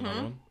true. That's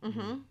another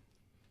one.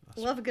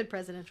 Love a good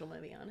presidential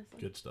movie, honestly.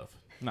 Good stuff.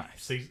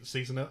 Nice.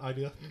 Season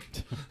idea.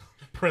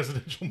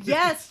 Presidential movies.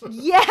 Yes,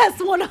 yes,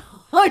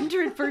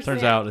 100%.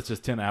 Turns out it's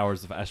just 10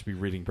 hours of Ashby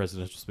reading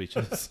presidential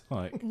speeches.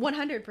 Like,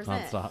 100%.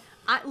 nonstop.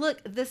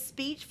 Look, the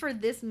speech for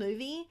this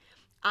movie,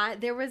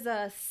 there was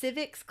a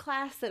civics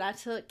class that I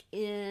took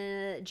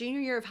in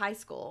junior year of high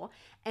school,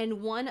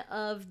 and one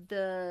of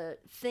the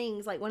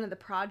things, like one of the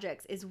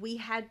projects, is we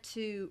had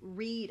to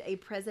read a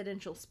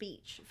presidential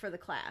speech for the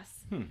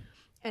class.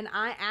 And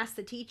I asked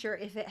the teacher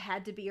if it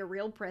had to be a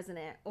real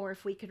president or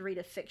if we could read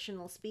a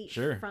fictional speech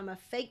Sure. from a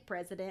fake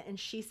president, and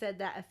she said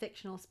that a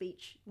fictional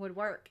speech would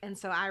work. And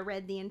so I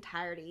read the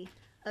entirety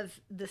of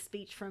the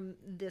speech from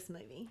this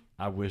movie.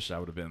 I wish I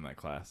would have been in that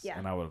class. Yeah.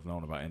 And I would have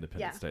known about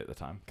Independence Yeah. Day at the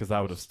time. Because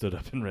I would have stood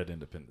up and read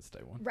Independence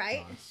Day one.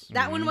 Right? Nice.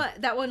 That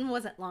one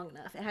wasn't long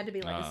enough. It had to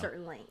be like a Ah.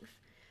 certain length.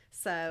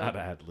 So I'd have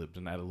had lived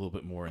and add a little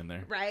bit more in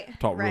there. right.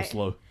 Talk real right.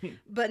 slow.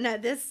 But no,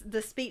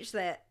 the speech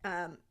that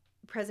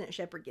President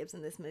Shepard gives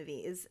in this movie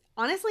is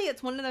honestly,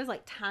 it's one of those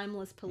like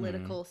timeless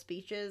political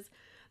speeches,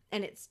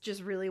 and it's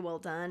just really well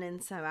done.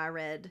 And so I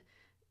read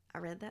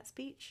that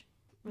speech.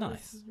 It was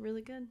Nice.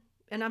 really good.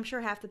 And I'm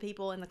sure half the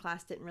people in the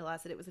class didn't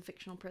realize that it was a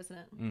fictional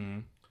president.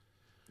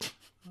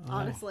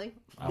 Honestly.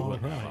 I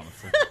would Alright. have,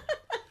 honestly.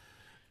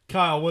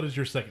 Kyle, what is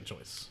your second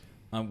choice?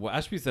 Well,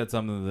 Ashby said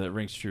something that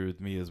rings true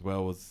with me as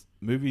well, was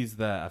movies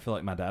that I feel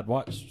like my dad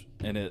watched,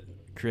 and it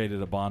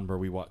created a bond where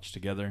we watched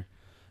together.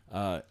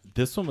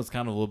 This one was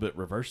kind of a little bit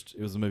reversed.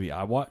 It was a movie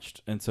I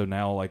watched, and so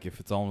now, like, if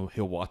it's on,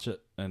 he'll watch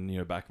it, and, you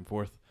know, back and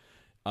forth.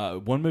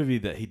 One movie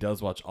that he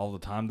does watch all the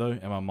time, though,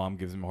 and my mom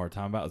gives him a hard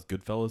time about, is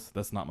Goodfellas.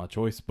 That's not my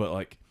choice, but,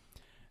 like,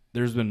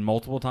 there's been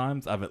multiple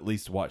times I've at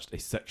least watched a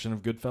section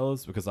of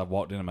Goodfellas because I've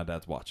walked in and my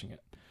dad's watching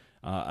it.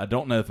 I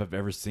don't know if I've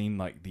ever seen,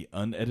 like, the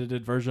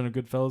unedited version of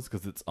Goodfellas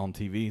because it's on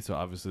TV, so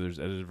obviously there's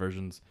edited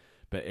versions.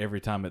 But every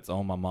time it's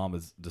on, my mom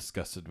is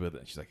disgusted with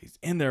it. She's like, he's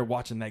in there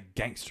watching that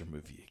gangster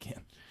movie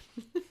again.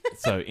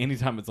 So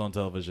anytime it's on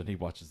television, he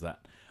watches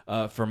that.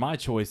 For my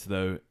choice,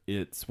 though,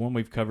 it's one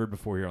we've covered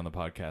before here on the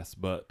podcast,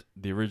 but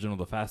the original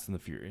The Fast and the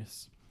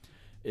Furious.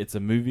 It's a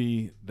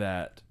movie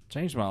that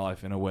changed my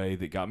life in a way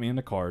that got me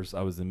into cars.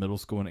 I was in middle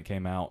school when it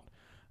came out.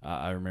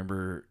 I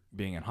remember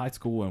being in high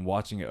school and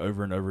watching it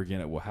over and over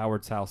again at Will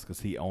Howard's house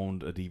because he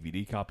owned a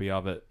DVD copy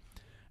of it.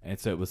 And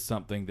so it was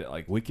something that,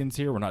 like, weekends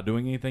here, we're not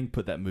doing anything,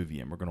 put that movie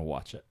in. We're going to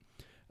watch it.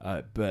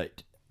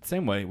 But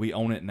same way, we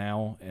own it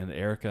now, and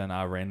Erica and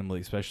I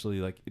randomly, especially,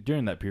 like,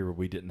 during that period where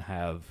we didn't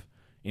have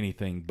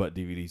anything but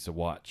DVDs to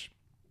watch,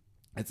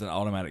 it's an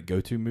automatic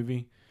go-to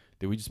movie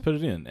that we just put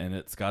it in, and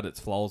it's got its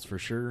flaws for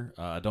sure.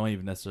 I don't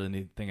even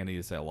necessarily think I need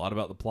to say a lot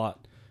about the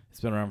plot.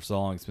 It's been around for so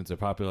long. It's been so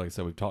popular. Like I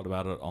said, we've talked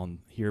about it on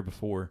here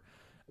before.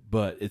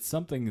 But it's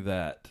something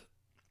that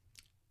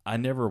I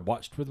never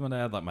watched with my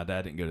dad. Like, my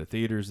dad didn't go to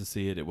theaters to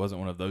see it. It wasn't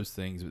one of those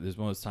things. But there's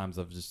one of those times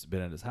I've just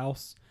been at his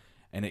house,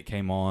 and it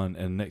came on,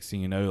 and next thing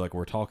you know, like,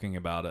 we're talking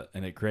about it,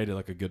 and it created,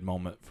 like, a good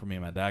moment for me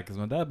and my dad, because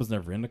my dad was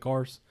never into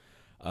cars.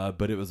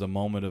 But it was a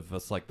moment of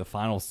us, like, the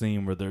final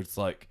scene where there's,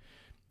 like,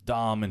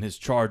 Dom and his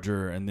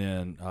Charger, and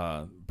then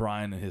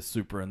Brian and his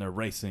Supra, and they're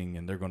racing,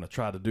 and they're going to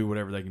try to do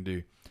whatever they can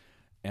do.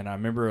 And I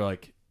remember,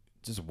 like,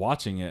 just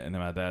watching it, and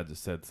then my dad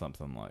just said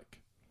something like,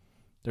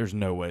 there's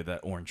no way that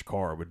orange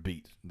car would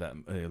beat that.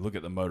 Look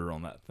at the motor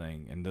on that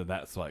thing. And then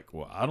that's like,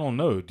 well, I don't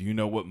know. Do you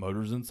know what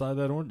motor's inside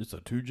that orange? It's a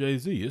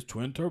 2JZ. It's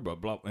twin turbo,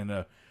 blah.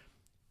 And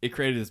it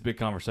created this big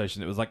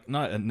conversation. It was like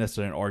not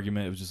necessarily an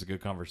argument. It was just a good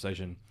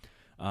conversation.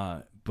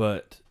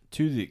 But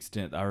to the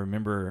extent, I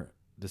remember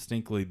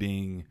distinctly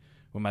being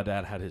when my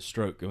dad had his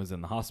stroke and was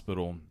in the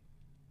hospital,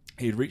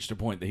 he had reached a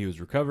point that he was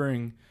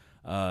recovering.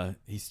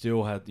 He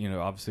still had,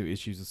 obviously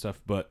issues and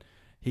stuff, but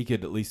he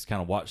could at least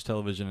kind of watch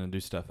television and do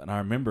stuff. And I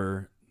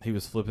remember he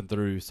was flipping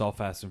through, saw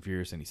Fast and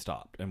Furious, and he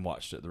stopped and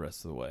watched it the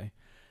rest of the way.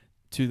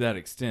 To that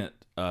extent,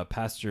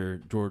 Pastor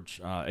George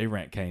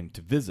Arant came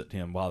to visit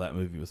him while that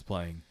movie was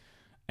playing,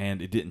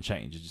 and it didn't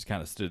change. It just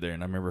kind of stood there.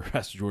 And I remember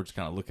Pastor George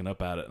kind of looking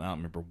up at it, and I don't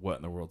remember what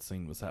in the world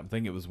scene was happening. I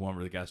think it was one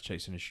where the guy's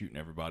chasing and shooting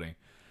everybody,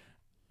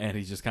 and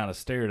he just kind of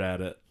stared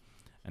at it.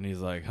 And he's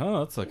like,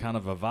 it's a kind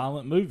of a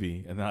violent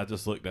movie. And then I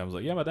just looked down. I was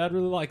like, yeah, my dad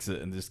really likes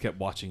it. And just kept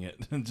watching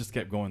it and just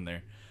kept going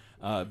there.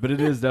 But it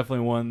is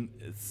definitely one.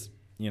 It's,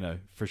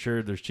 for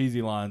sure there's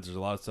cheesy lines. There's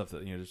a lot of stuff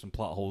that, there's some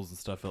plot holes and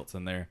stuff else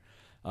in there.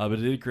 But it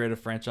did create a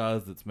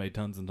franchise that's made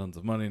tons and tons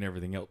of money and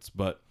everything else.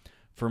 But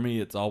for me,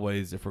 it's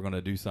always, if we're going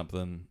to do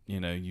something,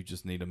 you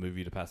just need a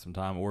movie to pass some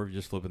time. Or if you're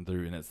just flipping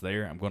through and it's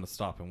there, I'm going to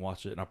stop and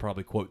watch it. And I'll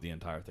probably quote the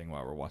entire thing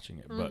while we're watching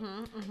it. But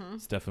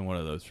it's definitely one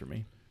of those for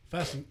me.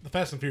 The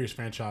Fast and Furious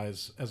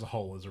franchise as a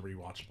whole is a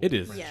rewatchable. It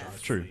is. franchise.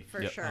 Yes, True.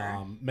 for Yep.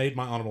 sure. Made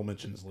my honorable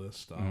mentions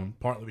list,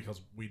 partly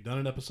because we've done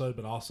an episode,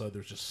 but also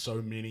there's just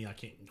so many I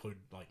can't include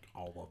like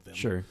all of them.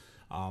 Sure.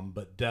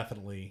 But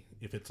definitely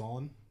if it's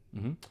on,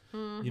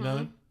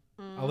 Mm-hmm.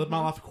 I live my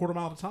life a quarter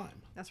mile at a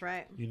time. That's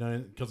right.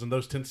 Because in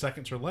those 10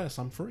 seconds or less,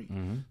 I'm free.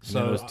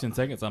 So in those 10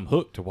 seconds, I'm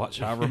hooked to watch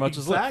however much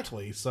is left.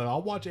 Exactly. So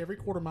I'll watch every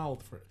quarter mile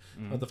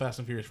of the Fast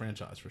and Furious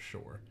franchise for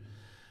sure.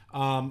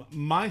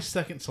 My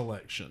second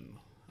selection.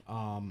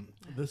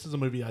 This is a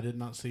movie I did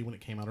not see when it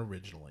came out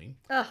originally.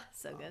 Oh,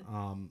 so good.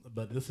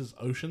 But this is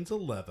Ocean's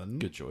 11.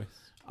 Good choice.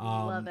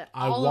 Love it.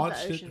 I All of the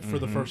watched it Oceans. for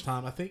the first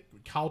time. I think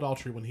Kyle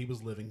Daughtry, when he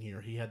was living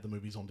here, he had the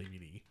movies on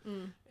DVD.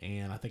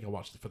 And I think I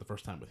watched it for the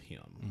first time with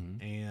him.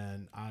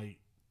 And I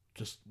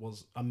just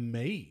was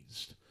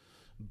amazed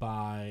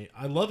by...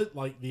 I love it,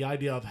 like, the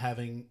idea of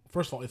having...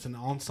 First of all, it's an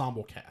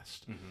ensemble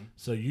cast.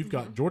 So you've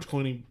got George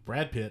Clooney,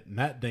 Brad Pitt,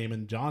 Matt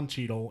Damon, John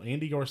Cheadle,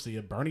 Andy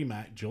Garcia, Bernie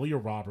Mac, Julia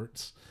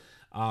Roberts...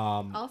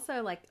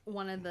 Also, like,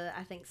 one of the,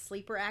 I think,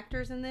 sleeper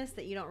actors in this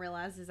that you don't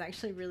realize is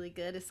actually really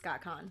good is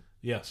Scott Conn.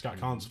 Yeah, Scott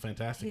Conn's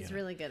fantastic. He's in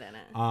really good in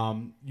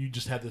it. You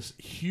just have this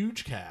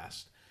huge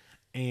cast,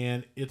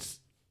 and it's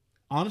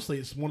honestly,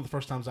 it's one of the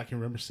first times I can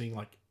remember seeing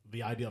like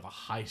the idea of a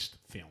heist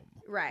film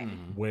Right.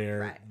 where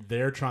Right.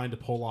 they're trying to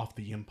pull off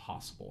the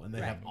impossible, and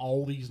they Right. have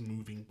all these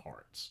moving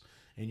parts,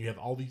 and you have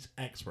all these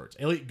experts.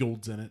 Elliot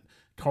Gould's in it.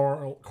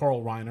 Carl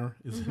Reiner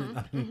is in it.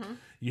 I mean,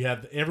 you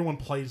have everyone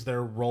plays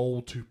their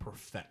role to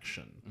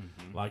perfection,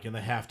 like, and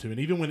they have to. And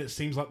even when it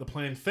seems like the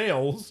plan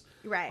fails,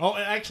 Right. Oh,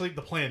 actually,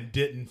 the plan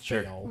didn't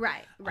fail.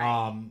 Right.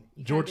 Right.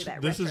 George, do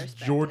that this is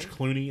retrospectively. George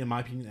Clooney, in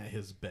my opinion, at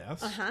his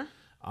best.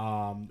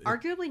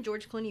 Arguably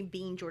George Clooney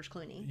being George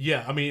Clooney.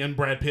 Yeah, I mean, and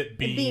Brad Pitt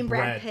being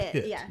Brad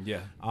Pitt. Yeah. Yeah.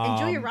 And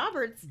Julia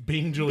Roberts.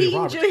 being Julia Being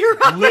Roberts. Julia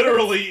Roberts.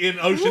 Literally in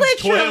Ocean's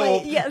Literally,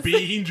 12, yes.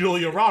 being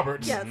Julia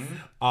Roberts. Yes.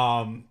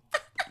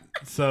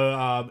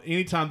 So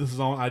anytime this is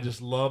on, I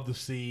just love to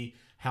see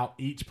how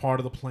each part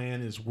of the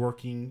plan is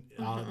working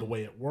the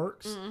way it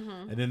works.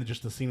 And then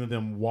just the scene of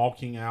them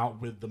walking out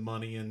with the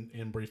money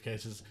in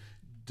briefcases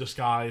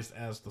disguised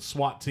as the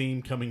SWAT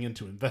team coming in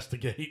to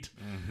investigate.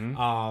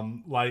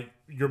 Like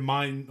your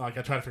mind, like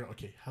I try to figure out,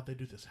 okay, how'd they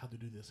do this? How'd they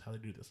do this? How'd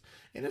they do this?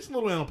 And it's a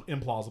little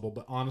implausible,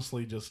 but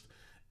honestly, just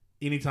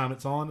anytime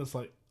it's on, it's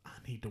like, I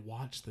need to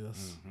watch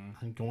this.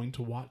 I'm going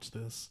to watch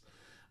this.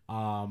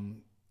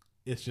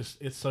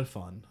 It's so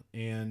fun.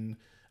 And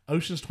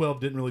Ocean's 12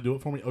 didn't really do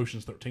it for me.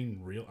 Ocean's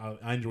 13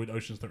 I enjoyed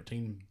Ocean's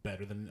 13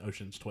 better than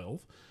Ocean's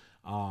 12.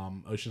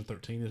 Ocean's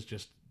 13 is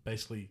just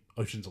basically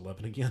Ocean's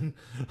 11 again.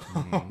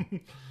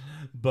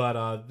 But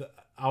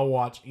I'll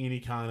watch any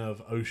kind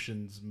of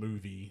Ocean's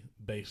movie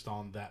based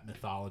on that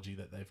mythology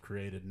that they've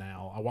created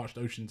now. I watched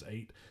Ocean's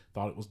 8,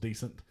 thought it was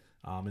decent,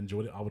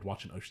 enjoyed it. I would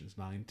watch an Ocean's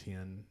 9,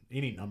 10,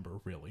 any number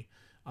really.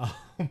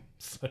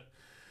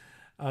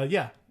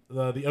 Yeah.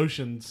 The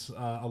Ocean's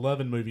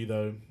 11 movie,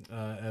 though,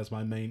 as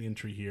my main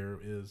entry here,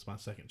 is my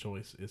second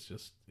choice.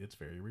 It's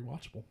very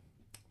rewatchable.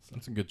 So,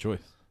 That's a good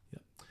choice.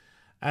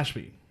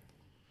 Ashby,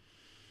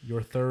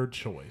 your third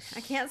choice. I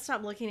can't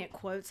stop looking at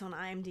quotes on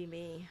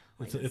IMDb.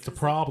 It's a this is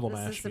problem,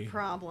 This Ashby. is a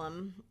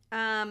problem.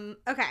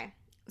 Okay,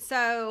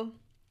 so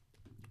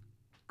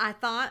I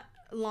thought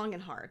long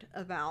and hard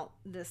about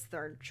this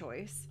third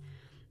choice,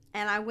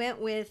 and I went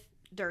with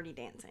Dirty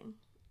Dancing,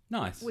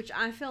 Nice. which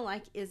I feel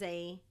like is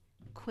a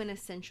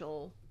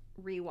quintessential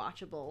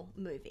rewatchable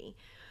movie.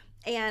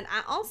 And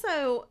I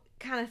also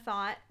kind of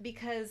thought,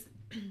 because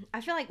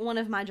I feel like one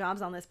of my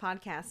jobs on this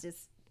podcast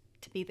is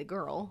to be the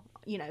girl,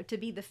 to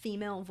be the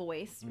female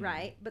voice,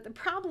 right? But the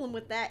problem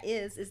with that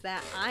is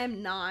that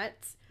I'm not,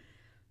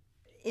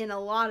 in a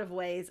lot of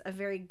ways, a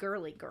very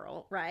girly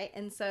girl, right?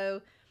 And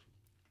so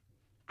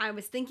I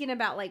was thinking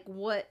about like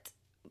what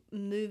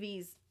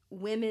movies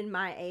women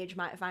my age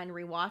might find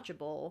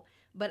rewatchable,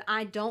 but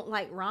I don't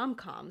like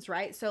rom-coms,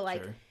 right? So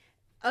like Sure.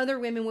 other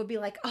women would be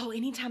like, oh,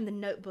 anytime The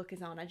Notebook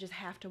is on, I just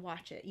have to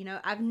watch it.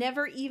 I've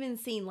never even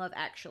seen Love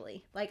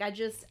Actually. Like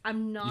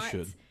I'm not,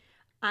 should.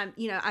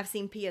 I've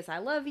seen P.S. I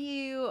Love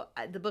You.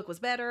 The book was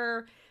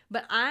better,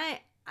 but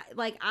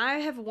I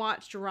have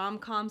watched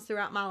rom-coms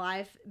throughout my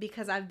life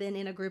because I've been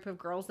in a group of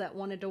girls that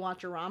wanted to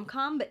watch a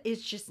rom-com, but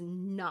it's just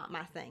not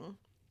my thing.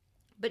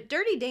 But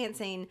Dirty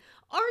Dancing,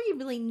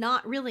 arguably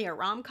not really a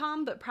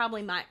rom-com, but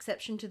probably my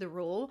exception to the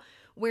rule,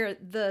 where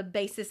the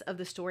basis of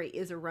the story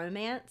is a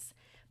romance,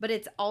 but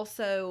it's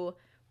also,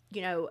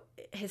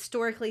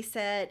 historically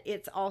set.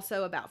 It's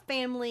also about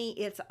family.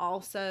 It's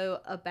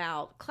also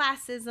about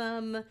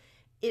classism.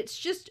 It's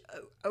just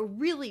a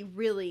really,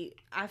 really,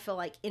 I feel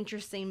like,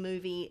 interesting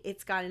movie.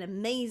 It's got an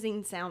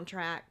amazing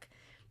soundtrack.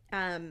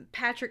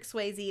 Patrick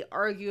Swayze,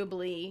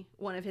 arguably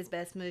one of his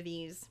best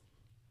movies.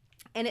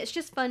 And it's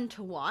just fun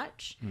to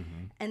watch.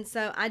 Mm-hmm. And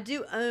so I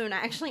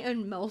actually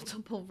own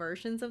multiple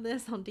versions of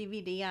this on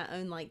DVD. I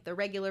own like the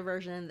regular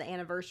version, the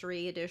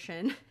anniversary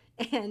edition,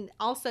 and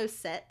also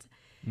set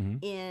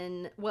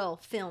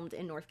filmed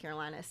in North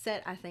Carolina.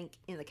 Set, I think,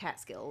 in the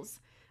Catskills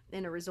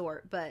in a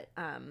resort, but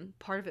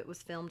part of it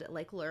was filmed at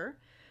Lake Lure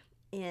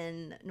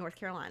in North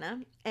Carolina.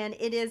 And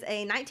it is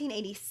a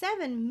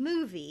 1987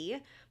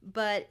 movie,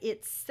 but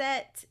it's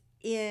set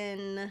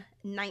in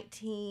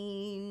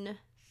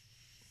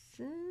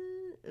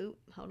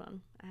hold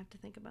on. I have to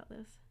think about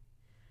this.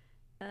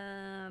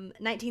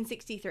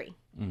 1963.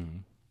 Mm-hmm.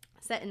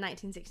 Set in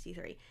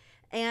 1963.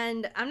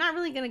 And I'm not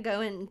really going to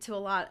go into a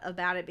lot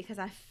about it because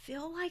I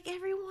feel like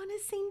everyone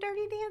has seen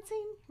Dirty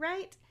Dancing,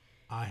 right?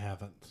 I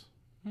haven't.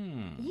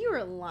 You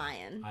are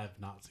lying. I have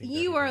not seen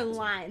Dirty You are Dancing.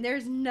 lying.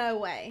 There's no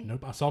way.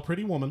 Nope. I saw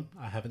Pretty Woman.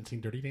 I haven't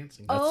seen Dirty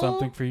Dancing. That's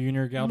something for you and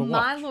your gal to watch.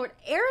 My Lord.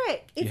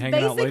 Eric, it's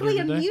hanging out basically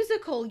later a today?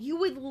 musical. You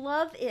would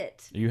love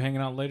it. Are you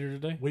hanging out later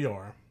today? We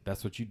are.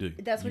 That's what you do.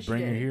 That's what you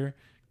bring do. her here,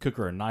 cook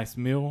her a nice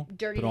meal,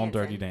 put on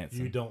Dirty You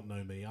Dancing. don't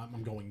know me.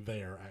 I'm going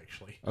there,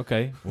 actually.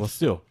 Okay, well,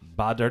 still,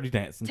 buy Dirty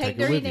Dancing. Take it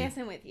Dirty with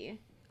Dancing with you.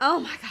 Oh,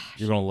 my gosh.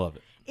 You're going to love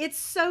it. It's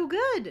so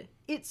good.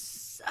 It's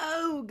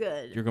so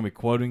good. You're going to be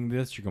quoting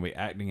this. You're going to be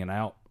acting it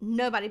out.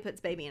 Nobody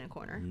puts baby in a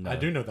corner. No. I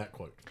do know that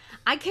quote.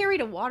 I carried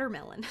a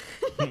watermelon.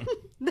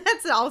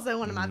 That's also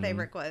one of my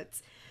favorite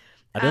quotes.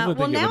 I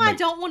definitely think now I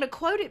don't want to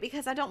quote it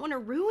because I don't want to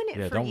ruin it for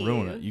you. Yeah, don't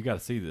ruin it. You got to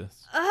see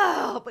this.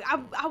 Oh, but I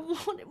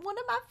wanted one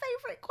of my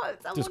favorite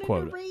quotes. I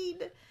wanted to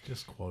read.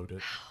 Just quote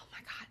it. Oh, my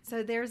God.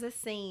 So there's a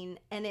scene,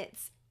 and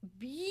it's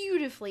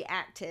beautifully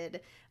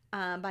acted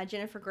by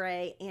Jennifer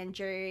Grey and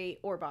Jerry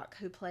Orbach,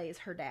 who plays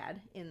her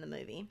dad in the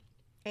movie.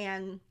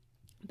 And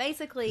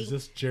basically... Is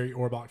this Jerry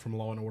Orbach from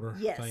Law & Order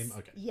fame?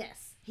 Okay.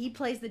 Yes. He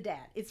plays the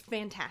dad. It's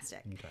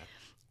fantastic. Okay.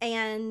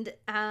 And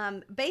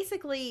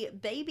basically,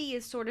 Baby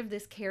is sort of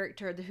this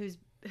character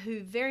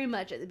who very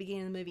much at the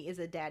beginning of the movie is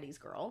a daddy's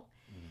girl.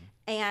 Mm-hmm.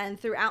 And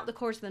throughout the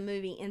course of the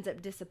movie ends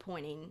up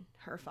disappointing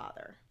her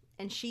father.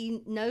 And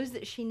she knows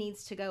that she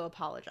needs to go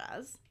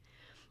apologize.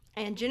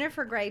 And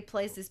Jennifer Grey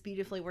plays this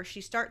beautifully where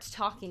she starts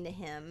talking to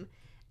him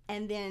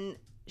and then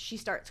she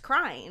starts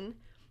crying.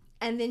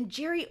 And then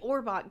Jerry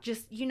Orbach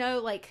just,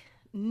 like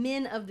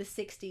men of the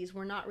 60s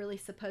were not really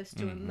supposed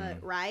to emote,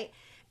 right?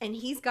 And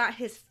he's got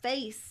his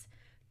face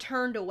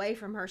turned away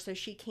from her so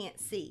she can't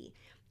see.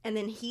 And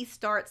then he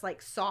starts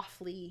like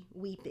softly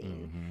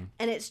weeping. Mm-hmm.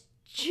 And it's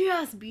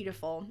just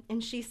beautiful.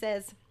 And she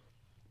says,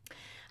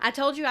 I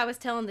told you I was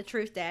telling the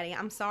truth, Daddy.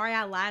 I'm sorry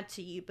I lied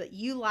to you, but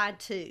you lied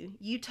too.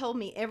 You told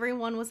me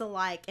everyone was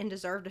alike and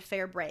deserved a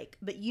fair break,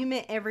 but you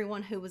meant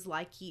everyone who was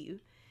like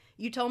you.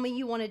 You told me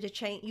you wanted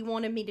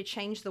me to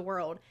change the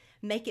world,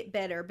 make it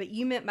better, but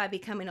you meant by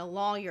becoming a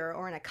lawyer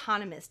or an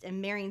economist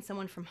and marrying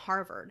someone from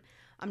Harvard.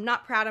 I'm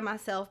not proud of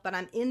myself, but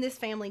I'm in this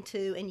family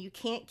too, and you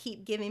can't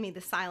keep giving me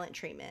the silent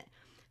treatment.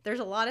 There's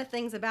a lot of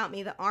things about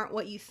me that aren't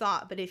what you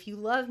thought, but if you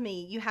love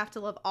me, you have to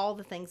love all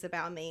the things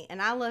about me,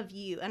 and I love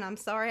you, and I'm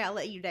sorry I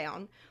let you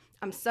down.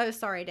 I'm so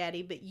sorry,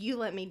 Daddy, but you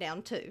let me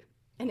down too.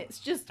 And it's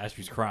just... As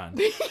she's crying.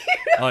 she's See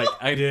the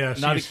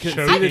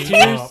choking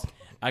tears. up.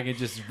 I can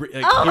just hear my it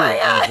in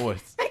God. her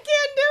voice. I can't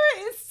do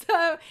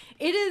it.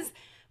 It is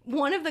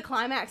one of the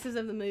climaxes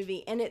of the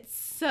movie, and it's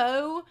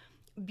so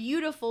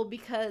beautiful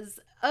because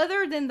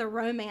other than the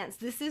romance,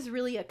 this is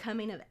really a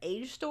coming of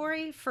age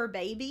story for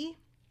Baby.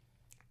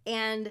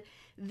 And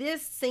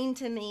this scene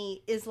to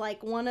me is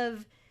like one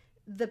of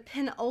the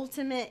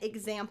penultimate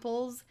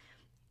examples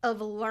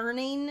of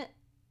learning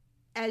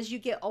as you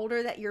get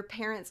older that your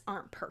parents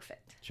aren't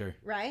perfect. Sure.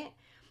 Right?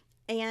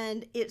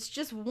 And it's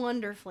just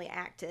wonderfully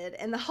acted.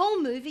 And the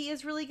whole movie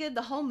is really good.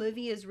 The whole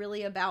movie is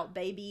really about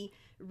Baby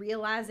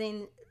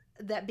realizing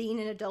that being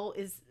an adult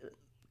is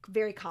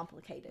very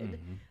complicated,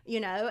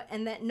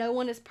 and that no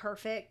one is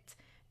perfect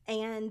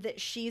and that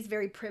she's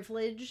very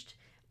privileged.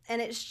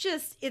 And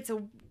it's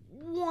a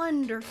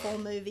wonderful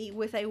movie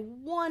with a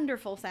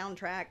wonderful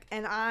soundtrack.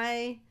 And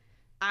I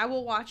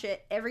will watch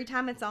it every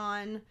time it's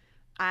on.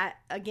 I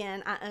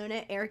own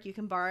it. Eric, you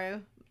can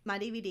borrow my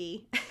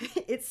DVD.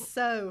 It's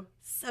so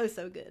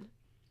good.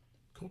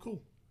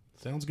 Cool.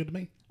 Sounds good to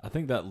me. I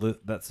think that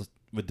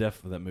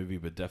movie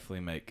would definitely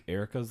make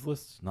Erica's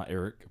list. Not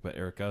Eric, but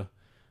Erica.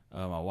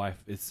 My wife,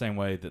 it's the same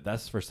way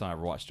that's the first time I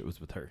ever watched it was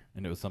with her.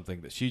 And it was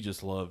something that she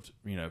just loved,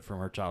 from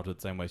her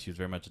childhood, same way she was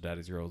very much a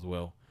daddy's girl as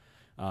well.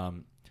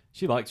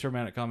 she likes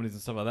romantic comedies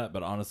and stuff like that,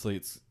 but honestly,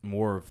 it's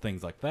more of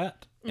things like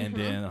that and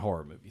then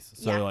horror movies.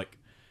 So Yeah. like,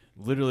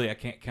 literally, I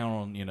can't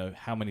count on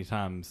how many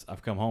times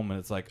I've come home and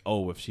it's like,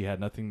 oh, if she had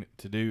nothing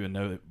to do and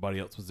nobody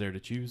else was there to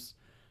choose,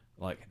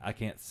 like I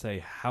can't say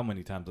how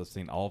many times I've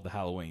seen all of the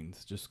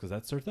Halloweens just because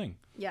that's their thing.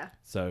 Yeah.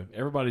 So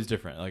everybody's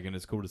different, like, and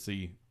it's cool to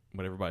see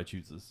what everybody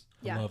chooses.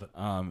 Yeah. I love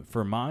it.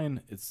 For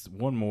mine, it's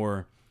one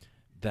more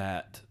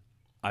that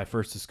I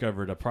first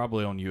discovered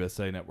probably on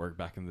USA Network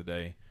back in the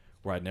day,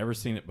 where I'd never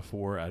seen it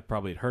before. I'd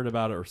probably heard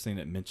about it or seen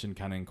it mentioned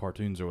kind of in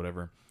cartoons or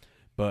whatever.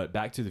 But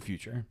Back to the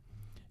Future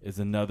is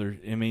another.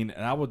 I mean,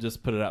 and I will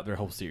just put it out there,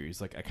 whole series.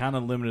 Like, I kind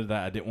of limited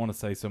that. I didn't want to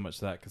say so much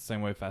of that because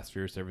same way Fast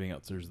Furious, everything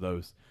else, there's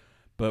those.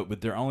 But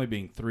with there only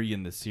being 3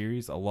 in the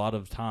series, a lot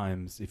of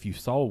times if you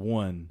saw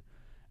one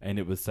and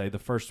it was, say, the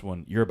first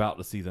one, you're about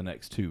to see the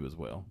next 2 as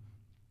well.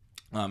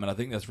 And I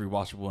think that's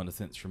rewatchable in a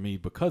sense for me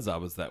because I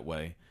was that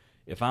way.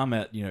 If I'm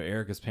at,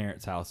 Erica's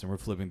parents' house and we're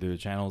flipping through the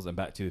channels and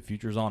Back to the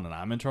Future's on and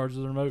I'm in charge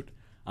of the remote,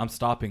 I'm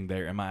stopping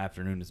there and my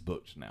afternoon is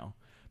booked now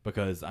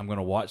because I'm going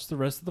to watch the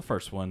rest of the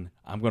first one.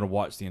 I'm going to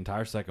watch the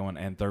entire second one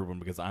and third one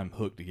because I'm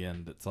hooked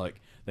again. It's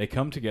like they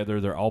come together.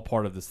 They're all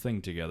part of this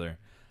thing together.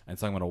 And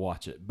so I'm going to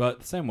watch it.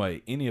 But the same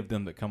way, any of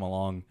them that come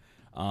along,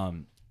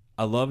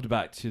 I loved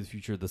Back to the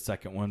Future, the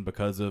second one,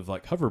 because of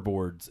like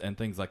hoverboards and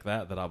things like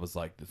that I was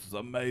like, this is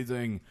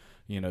amazing.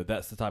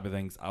 That's the type of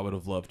things I would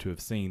have loved to have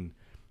seen.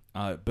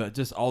 But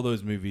just all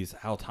those movies,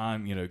 how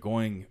time,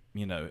 going,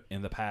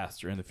 in the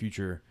past or in the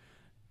future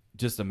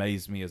just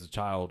amazed me as a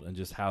child and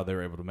just how they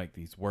were able to make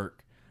these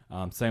work.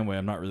 Same way,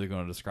 I'm not really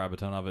going to describe a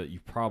ton of it.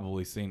 You've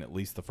probably seen at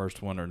least the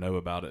first one or know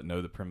about it,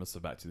 know the premise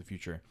of Back to the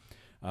Future.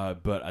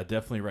 But I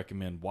definitely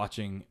recommend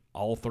watching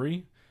all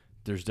 3.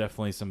 There's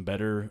definitely some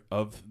better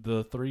of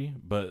the 3,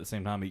 but at the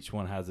same time, each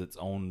one has its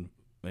own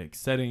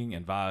setting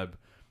and vibe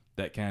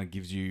that kind of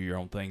gives you your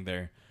own thing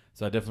there.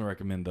 So I definitely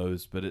recommend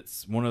those, but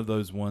it's one of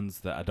those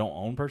ones that I don't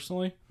own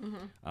personally.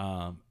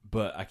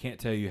 But I can't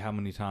tell you how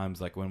many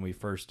times, like when we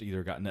first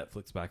either got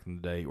Netflix back in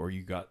the day or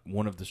you got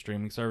one of the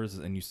streaming services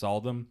and you saw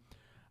them,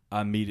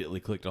 I immediately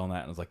clicked on that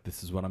and was like,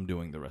 this is what I'm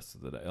doing the rest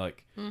of the day.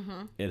 Like,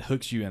 it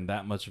hooks you in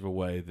that much of a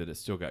way that it's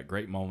still got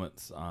great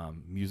moments.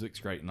 Music's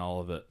great in all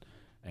of it.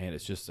 And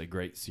it's just a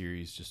great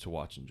series just to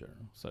watch in general.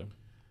 So,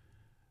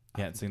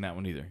 I hadn't seen that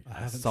one either. I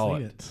haven't saw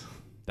seen it. it.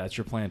 That's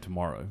your plan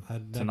tomorrow.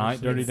 I've never Tonight,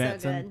 seen Dirty it. So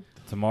Dancing. good.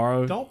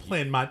 Tomorrow. Don't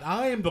plan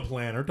I am the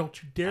planner.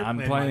 Don't you dare I'm plan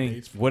my planning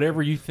days for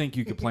whatever you think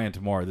you could plan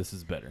tomorrow. This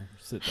is better.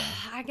 Sit down.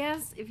 I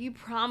guess if you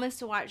promise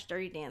to watch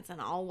Dirty Dancing,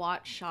 I'll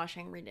watch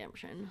Shawshank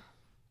Redemption.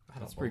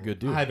 That's a pretty good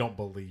deal. I don't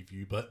believe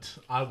you, but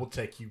I will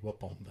take you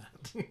up on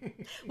that.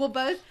 We'll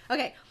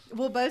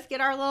both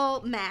get our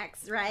little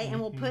Macs, right? And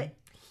we'll put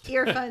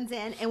earphones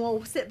in and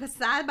we'll sit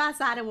side by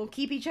side and we'll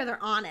keep each other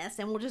honest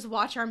and we'll just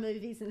watch our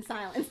movies in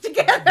silence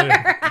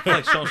together. I feel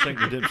like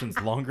Shawshank Redemption's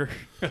longer,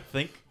 I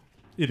think.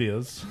 It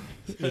is.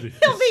 It is.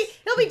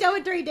 He'll be done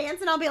with Dirty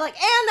Dancing. I'll be like,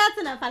 and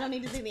that's enough. I don't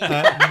need to see the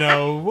end.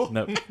 No.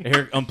 No,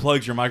 Eric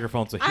unplugs your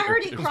microphone so I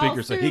heard it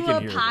crawls so through he can a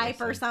hear pipe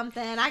this. or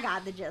something. I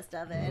got the gist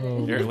of it.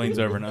 Eric leans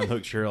over and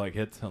unhooks your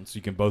headphones so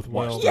you can both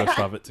watch Well, the rest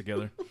of it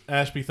together.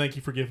 Ashby, thank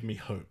you for giving me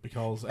hope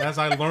because as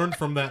I learned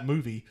from that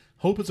movie,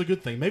 hope is a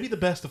good thing, maybe the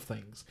best of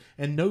things,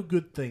 and no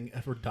good thing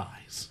ever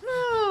dies.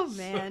 Oh,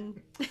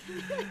 man.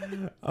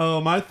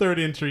 My third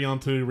entry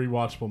onto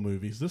rewatchable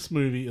movies. This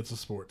movie, it's a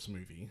sports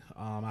movie.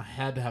 I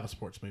had to have a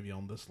sports movie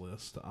on this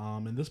list.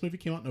 And this movie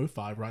came out in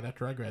 2005, right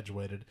after I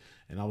graduated,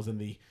 and I was in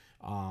the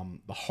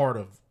heart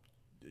of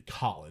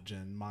college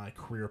and my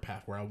career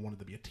path where I wanted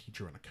to be a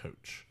teacher and a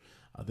coach.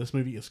 This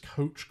movie is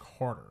Coach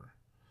Carter,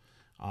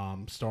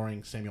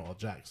 starring Samuel L.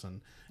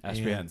 Jackson.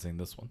 Ashby And hadn't seen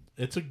this one.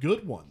 it's a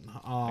good one. See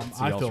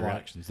I y'all's feel like.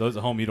 reactions. Those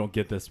at home, you don't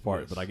get this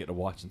part, Yes. but I get to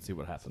watch and see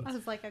what happens. I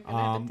was like, I'm going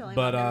to have to tell him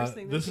But I've never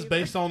seen this is either.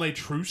 based on a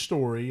true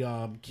story.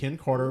 Ken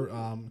Carter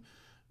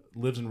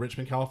lives in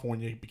Richmond,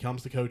 California. He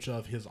becomes the coach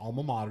of his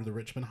alma mater, the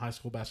Richmond High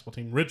School basketball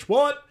team.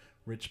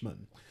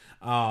 Richmond.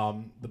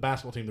 The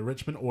basketball team, the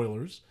Richmond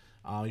Oilers.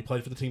 He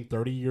played for the team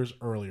 30 years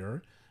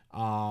earlier.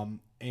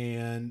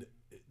 And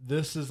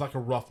this is like a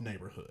rough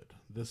neighborhood.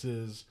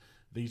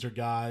 These are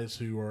guys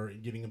who are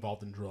getting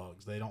involved in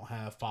drugs. They don't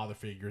have father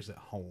figures at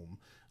home.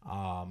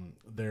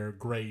 Their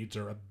grades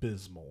are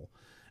abysmal.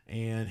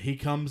 And he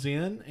comes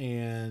in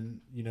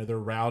and, they're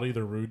rowdy,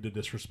 they're rude, they're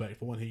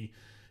disrespectful. And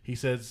he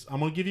says,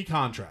 I'm going to give you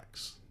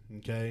contracts.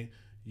 Okay.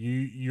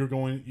 You're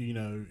going,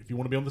 if you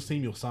want to be on this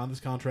team, you'll sign this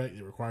contract.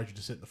 It requires you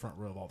to sit in the front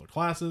row of all their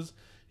classes.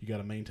 You got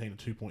to maintain a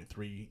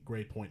 2.3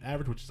 grade point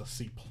average, which is a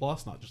C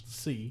plus, not just a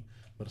C,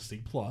 but a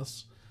C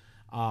plus.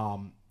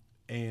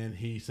 And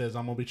he says,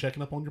 I'm going to be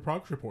checking up on your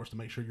progress reports to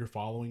make sure you're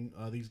following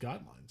these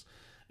guidelines.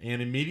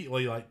 And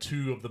immediately,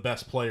 two of the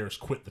best players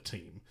quit the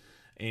team.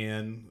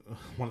 And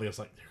one of the guys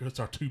like,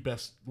 it's our 2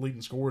 best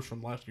leading scorers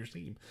from last year's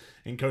team.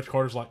 And Coach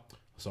Carter's like,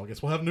 so I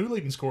guess we'll have new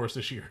leading scorers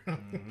this year.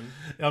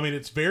 I mean,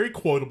 it's very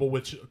quotable,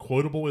 which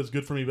quotable is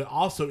good for me, but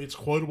also it's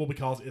quotable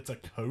because it's a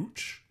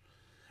coach.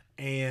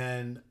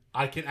 And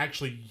I can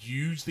actually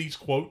use these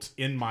quotes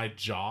in my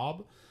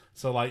job.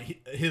 So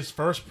like his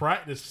first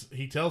practice,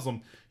 he tells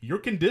them, your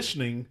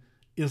conditioning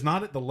is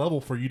not at the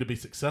level for you to be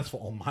successful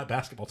on my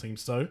basketball team.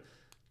 So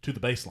to the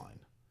baseline.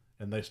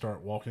 And they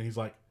start walking. He's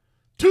like,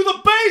 to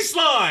the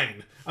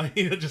baseline. I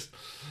mean,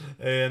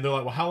 and they're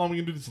like, well, how long are we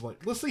going to do this?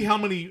 Like, let's see how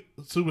many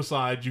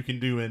suicides you can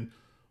do in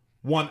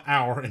 1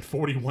 hour and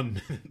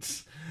 41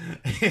 minutes.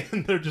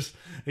 And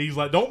he's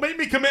like, don't make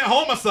me commit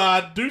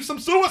homicide. Do some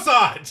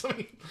suicides.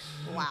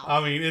 Wow. I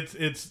mean,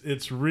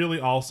 it's really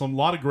awesome. A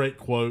lot of great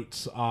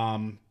quotes.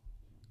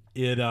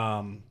 It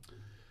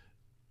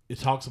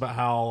talks about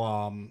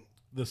how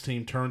this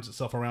team turns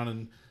itself around,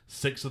 and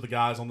 6 of the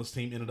guys on this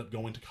team ended up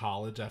going to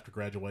college after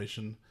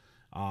graduation,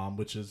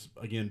 which is,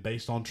 again,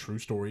 based on true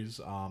stories.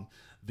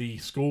 The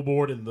school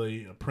board and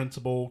the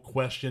principal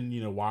question,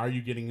 why are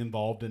you getting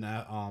involved in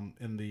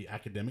the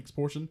academics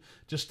portion?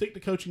 Just stick to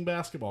coaching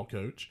basketball,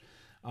 coach.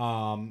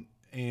 And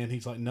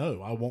he's like,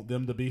 no, I want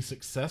them to be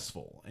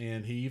successful.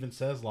 And he even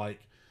says,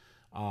 like,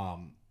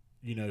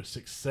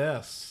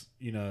 success,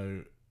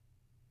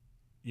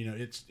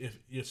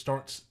 it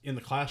starts in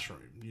the classroom.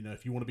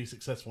 If you want to be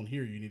successful in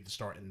here, you need to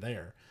start in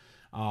there.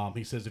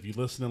 He says, if you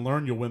listen and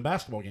learn, you'll win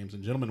basketball games.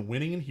 And gentlemen,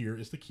 winning in here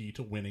is the key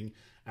to winning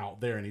out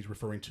there. And he's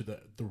referring to the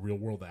real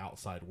world, the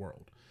outside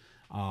world.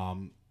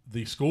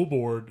 The school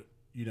board,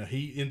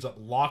 he ends up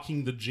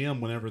locking the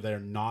gym whenever they're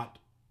not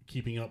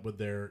keeping up with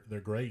their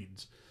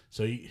grades.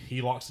 So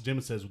he locks the gym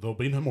and says, there'll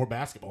be no more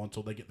basketball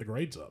until they get the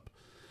grades up.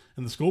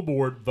 And the school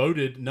board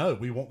voted, no,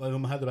 we won't let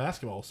them have the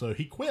basketball. So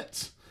he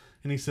quits.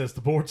 And he says, the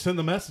board send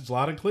the message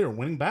loud and clear.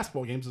 Winning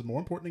basketball games is more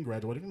important than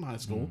graduating from high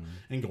school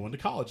and going to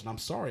college. And I'm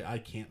sorry, I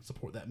can't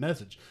support that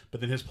message.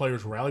 But then his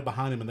players rally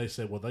behind him and they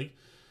said, well,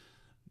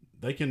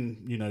 they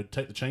can,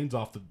 take the chains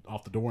off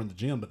the door in the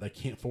gym, but they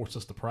can't force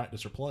us to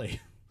practice or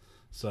play.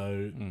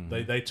 So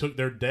they took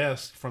their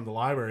desk from the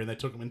library and they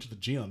took them into the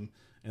gym,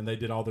 and they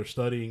did all their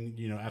studying,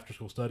 after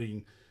school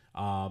studying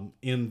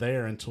in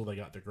there until they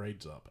got their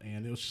grades up.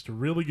 And it was just a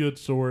really good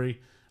story.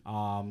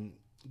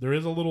 There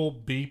is a little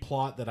B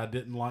plot that I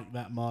didn't like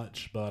that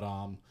much, but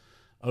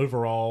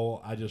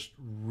overall, I just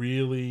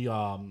really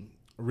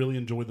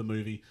enjoyed the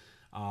movie.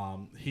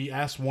 He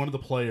asked one of the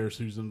players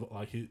who's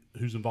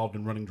involved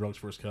in running drugs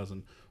for his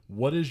cousin,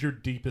 "What is your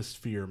deepest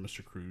fear,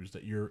 Mr. Cruz?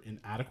 That you're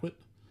inadequate?"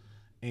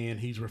 And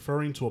he's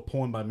referring to a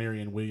poem by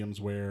Marianne Williams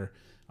where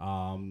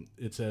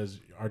it says,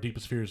 "Our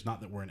deepest fear is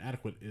not that we're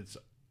inadequate; it's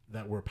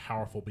that we're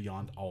powerful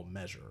beyond all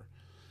measure."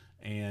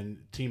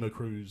 And Timo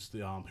Cruz,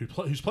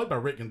 who's played by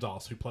Rick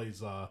Gonzalez, who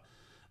plays one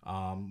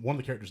of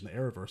the characters in the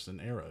Arrowverse in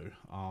Arrow,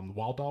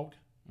 Wild Dog.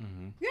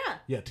 Mm-hmm.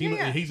 Yeah, Timo.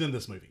 Yeah. He's in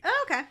this movie.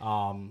 Oh, okay.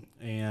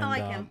 And I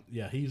like him.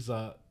 Yeah,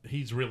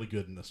 he's really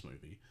good in this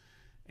movie,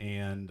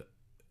 and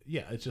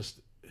yeah, it's just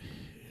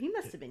He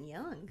must have been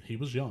young. he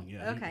was young.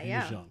 Yeah, Okay, he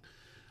yeah. was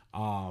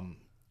young.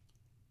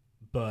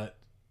 But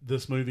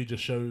this movie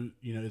just showed,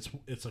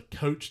 it's a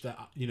coach that,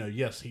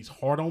 yes, he's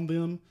hard on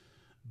them.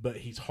 But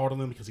he's hard on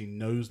them because he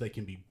knows they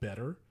can be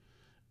better,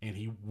 and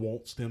he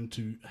wants them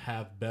to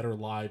have better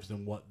lives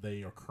than what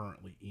they are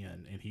currently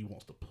in, and he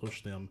wants to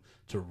push them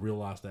to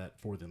realize that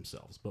for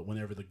themselves. But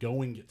whenever the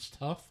going gets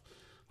tough,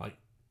 like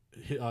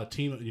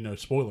Timo,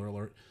 spoiler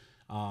alert,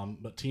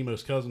 but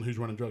Timo's cousin who's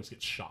running drugs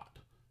gets shot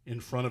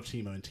in front of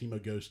Timo, and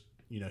Timo goes,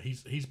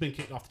 he's been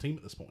kicked off the team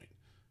at this point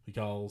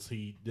because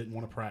he didn't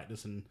want to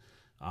practice and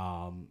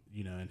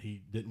and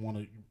he didn't want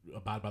to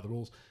abide by the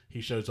rules. He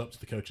shows up to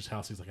the coach's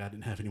house. He's like, I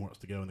didn't have anywhere else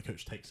to go. And the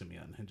coach takes him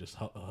in and just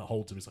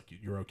holds him. He's like,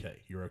 you're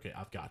okay. You're okay.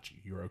 I've got you.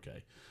 You're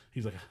okay.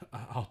 He's like,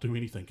 I'll do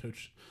anything,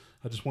 coach.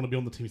 I just want to be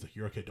on the team. He's like,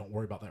 you're okay. Don't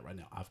worry about that right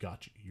now. I've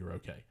got you. You're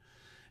okay.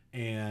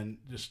 And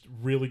just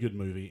really good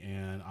movie.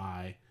 And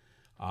I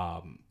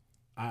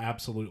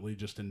absolutely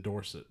just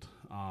endorse it.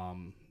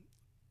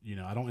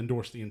 I don't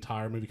endorse the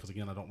entire movie because,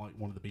 again, I don't like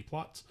one of the B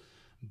plots,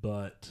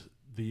 but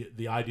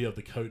the idea of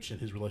the coach and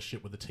his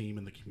relationship with the team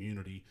and the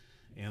community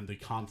and the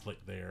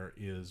conflict there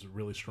is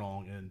really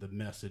strong, and the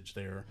message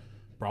there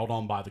brought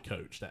on by the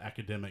coach that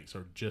academics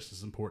are just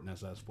as important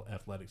as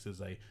athletics is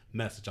a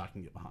message I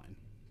can get behind.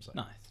 So.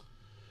 Nice.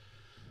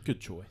 Good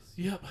choice.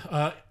 Yep.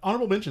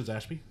 Honorable mentions,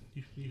 Ashby.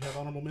 You have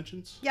honorable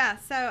mentions? Yeah,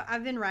 so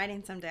I've been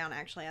writing some down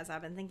actually as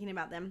I've been thinking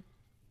about them.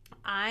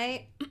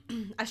 I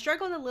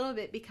struggled a little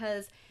bit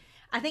because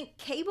I think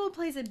cable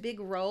plays a big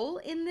role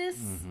in this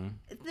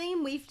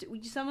theme.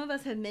 Some of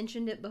us have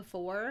mentioned it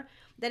before,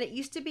 that it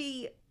used to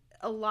be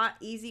a lot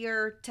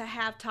easier to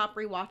have top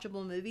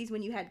rewatchable movies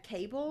when you had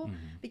cable,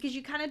 because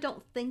you kind of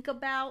don't think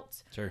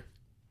about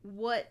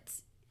what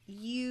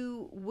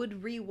you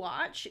would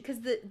rewatch.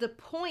 Because the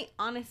point,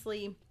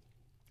 honestly,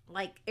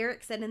 like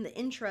Eric said in the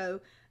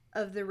intro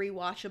of the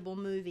rewatchable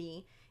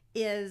movie,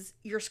 is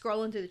you're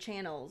scrolling through the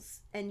channels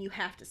and you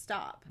have to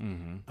stop.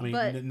 I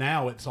mean,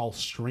 now it's all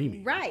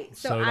streaming. Right.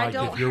 So I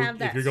don't have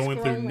that if you're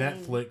going through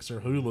scrolling. Netflix or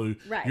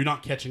Hulu, Right. you're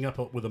not catching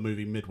up with a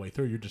movie midway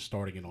through. You're just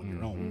starting it on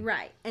your own.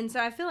 Right. And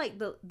so I feel like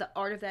the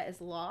art of that is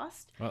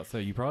lost. Well, so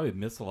you probably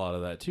miss a lot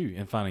of that too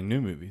in finding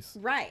new movies.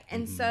 Right.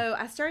 And so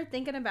I started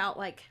thinking about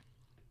like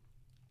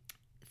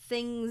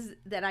things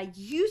that I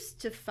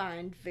used to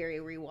find very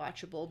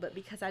rewatchable, but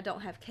because I don't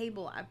have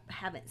cable, I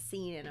haven't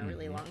seen in a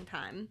really long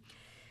time.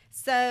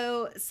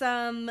 So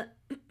some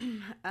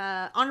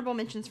honorable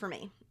mentions for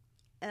me.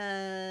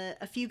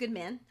 A Few Good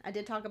Men. I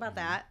did talk about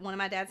that. One of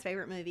my dad's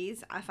favorite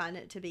movies. I find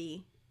it to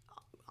be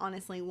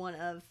honestly one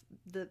of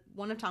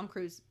Tom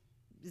Cruise's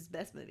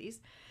best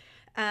movies.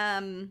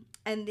 And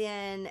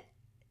then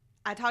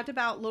I talked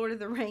about Lord of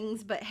the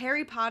Rings, but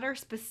Harry Potter,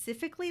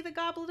 specifically the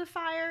Goblet of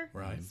Fire.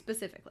 Right.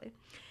 Specifically.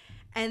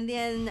 And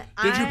then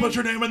Did you put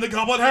your name in the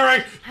goblet,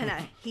 Harry? I know.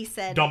 He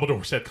said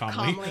Dumbledore said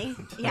calmly. calmly.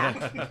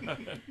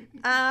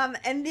 Yeah.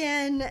 And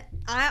then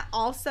I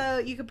also,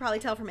 you could probably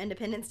tell from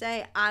Independence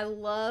Day, I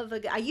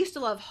used to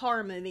love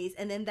horror movies,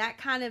 and then that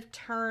kind of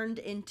turned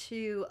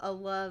into a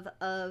love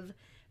of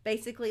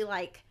basically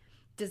like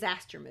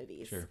disaster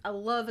movies. Sure. I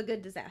love a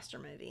good disaster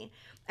movie.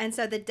 And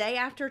so The Day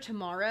After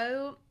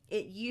Tomorrow,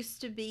 it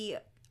used to be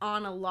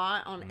on a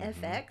lot on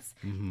FX.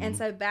 And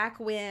so back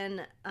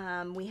when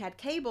we had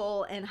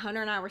cable and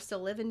Hunter and I were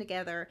still living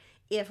together,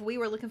 if we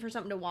were looking for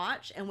something to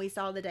watch and we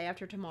saw The Day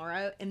After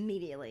Tomorrow,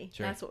 immediately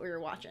Sure. that's what we were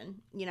watching.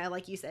 You know,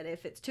 like you said,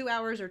 if it's 2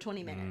 hours or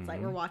 20 minutes,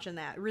 like we're watching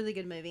that. Really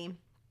good movie.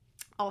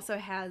 Also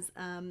has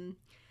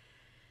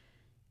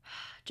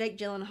Jake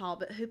Gyllenhaal,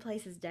 but who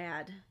plays his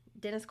dad?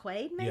 Dennis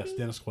Quaid, maybe? Yes,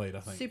 Dennis Quaid,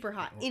 I think. Super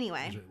hot. Or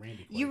Anyway, is it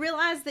Randy Quaid? you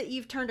realize that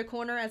you've turned a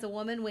corner as a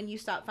woman when you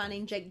stop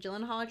finding Jake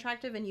Gyllenhaal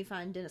attractive and you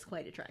find Dennis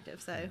Quaid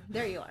attractive. So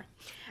there you are.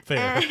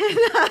 Fair.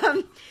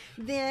 And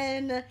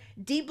then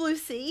Deep Blue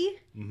Sea,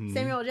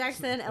 Samuel L.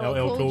 Jackson,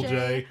 LL Cool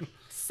J.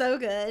 So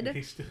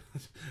good.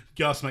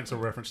 Gus makes a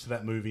reference to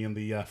that movie in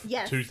the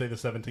Yes. Tuesday the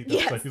 17th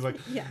Yes. episode. He's like,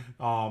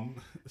 Yeah.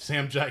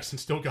 Sam Jackson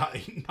still got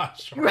eaten by a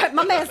shark. Right,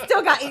 my man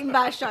still got eaten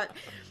by a shark.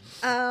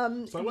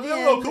 It's like, well,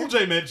 then- LL Cool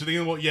J mentioned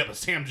it. Well, yeah, but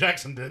Sam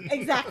Jackson didn't.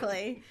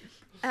 Exactly.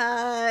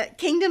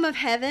 Kingdom of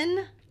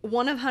Heaven,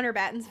 one of Hunter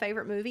Batten's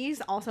favorite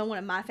movies, also one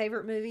of my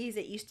favorite movies.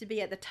 It used to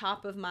be at the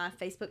top of my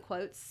Facebook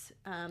quotes.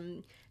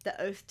 The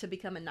Oath to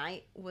Become a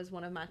Knight was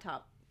one of my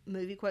top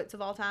movie quotes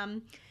of all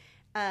time.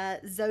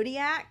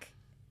 Zodiac,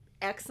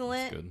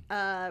 excellent.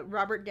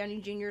 Robert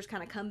Downey Jr.'s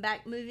kind of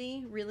comeback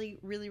movie, really,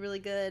 really, really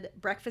good.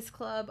 Breakfast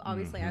Club,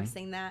 obviously I've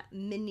seen that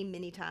many,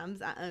 many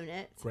times. I own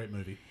it. Great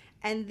movie.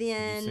 And You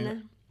seen it?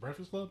 then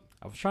Breakfast Club?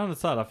 I was trying to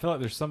decide. I feel like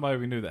there's somebody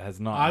we knew that has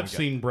not. I've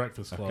seen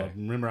Breakfast Club. Okay.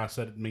 Remember I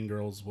said Mean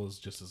Girls was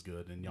just as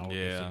good, and y'all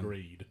Yeah.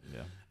 disagreed.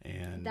 Yeah.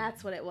 And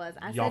that's what it was.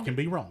 y'all can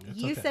be wrong. It's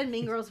You okay. said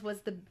Mean Girls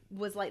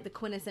was like the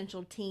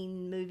quintessential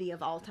teen movie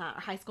of all time,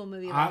 or high school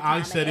movie of all time.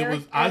 I said And it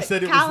was. I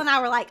said it Kyle was. and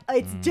I were like,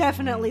 it's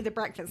definitely The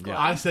Breakfast Club.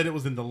 I said it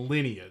was in the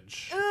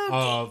lineage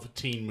of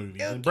teen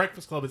movies, and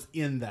Breakfast Club is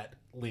in that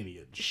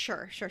lineage.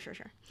 Sure.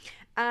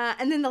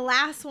 And then the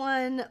last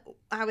one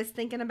I was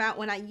thinking about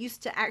when I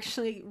used to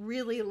actually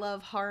really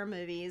love horror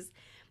movies.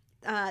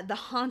 The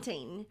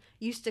Haunting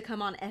used to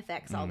come on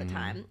FX all the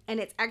time, and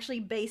it's actually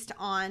based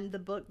on the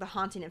book The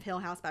Haunting of Hill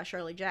House by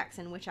Shirley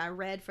Jackson, which I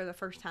read for the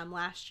first time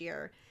last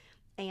year.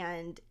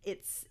 And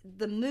it's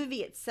the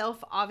movie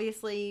itself,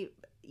 obviously,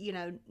 you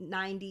know,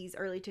 90s,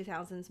 early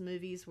 2000s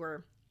movies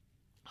were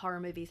horror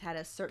movies had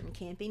a certain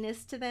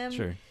campiness to them.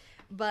 Sure.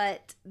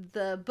 But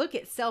the book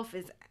itself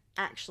is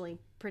actually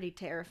pretty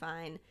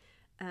terrifying.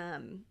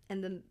 And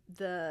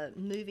the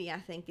movie, I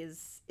think,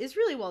 is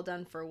really well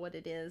done for what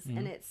it is,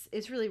 and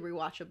it's really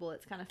rewatchable.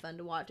 It's kind of fun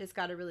to watch. It's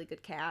got a really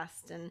good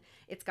cast, and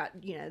it's got,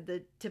 you know,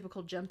 the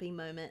typical jumpy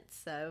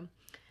moments. So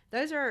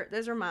those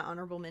are my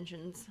honorable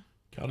mentions.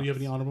 Kyle, do you have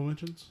any honorable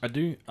mentions? I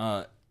do.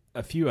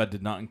 A few I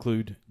did not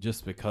include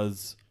just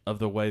because of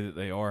the way that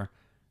they are.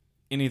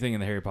 Anything in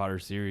the Harry Potter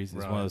series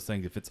is one of those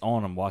things. If it's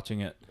on, I'm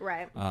watching it.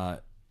 Right.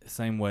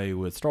 Same way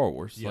with Star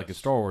Wars. Yes. Like if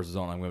Star Wars is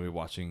on, I'm going to be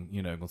watching.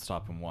 You know, going to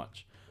stop and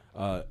watch.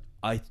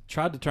 I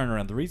tried to turn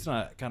around. The reason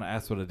I kind of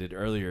asked what I did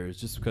earlier is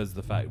just because of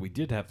the fact we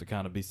did have to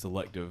kind of be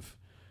selective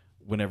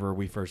whenever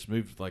we first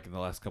moved, like in the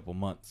last couple of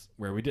months,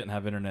 where we didn't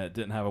have internet,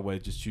 didn't have a way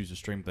to just choose to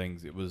stream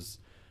things. It was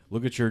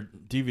look at your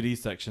DVD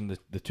section,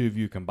 the two of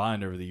you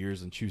combined over the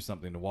years, and choose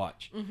something to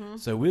watch.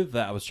 So with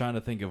that, I was trying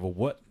to think of, well,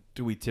 what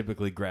do we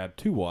typically grab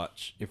to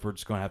watch if we're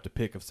just going to have to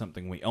pick of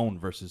something we own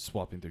versus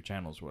swapping through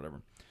channels or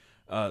whatever.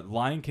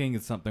 Lion King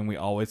is something we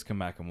always come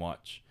back and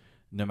watch,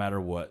 no matter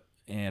what.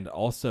 And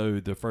also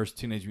the first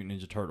Teenage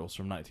Mutant Ninja Turtles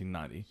from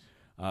 1990.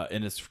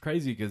 And it's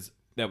crazy because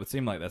that would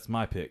seem like that's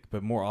my pick,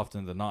 but more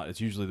often than not,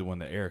 it's usually the one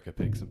that Erica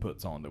picks and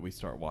puts on that we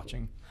start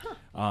watching.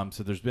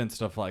 So there's been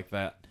stuff like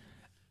that.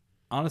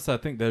 Honestly, I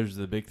think those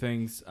are the big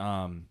things.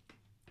 And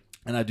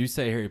I do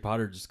say Harry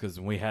Potter just because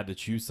we had to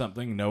choose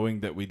something,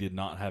 knowing that we did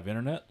not have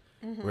internet.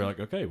 We're like,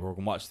 okay, we're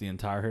going to watch the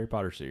entire Harry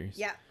Potter series.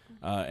 Yeah.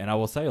 And I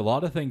will say a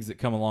lot of things that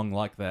come along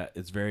like that,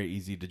 it's very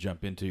easy to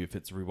jump into if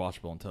it's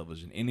rewatchable on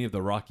television. Any of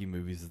the Rocky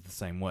movies is the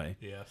same way.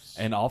 Yes.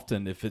 And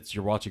often if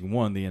you're watching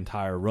one, the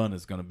entire run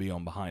is going to be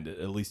on behind it,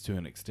 at least to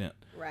an extent.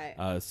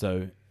 Right.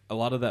 So a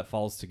lot of that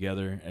falls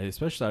together, and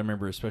especially I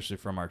remember, especially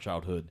from our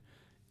childhood,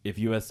 if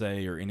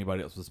USA or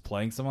anybody else was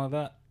playing something like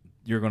that,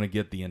 you're going to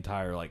get the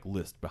entire like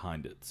list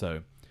behind it.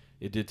 So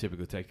it did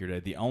typically take your day.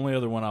 The only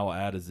other one I will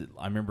add is that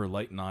I remember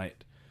late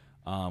night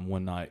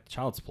one night.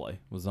 Child's Play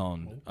was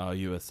on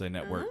USA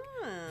Network.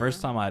 Ah.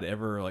 First time I'd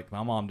ever, like,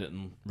 my mom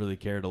didn't really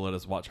care to let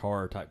us watch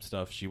horror type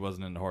stuff. She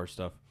wasn't into horror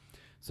stuff.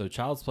 So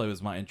Child's Play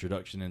was my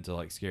introduction into,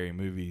 like, scary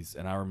movies.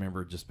 And I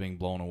remember just being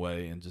blown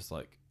away and just,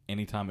 like,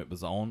 anytime it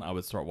was on, I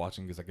would start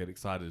watching because I get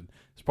excited.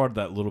 It's part of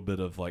that little bit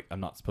of, like, I'm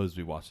not supposed to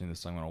be watching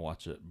this, so I'm going to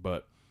watch it.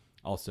 But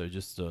also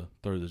just to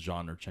throw the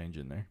genre change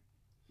in there.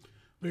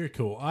 Very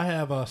cool. I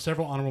have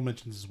several honorable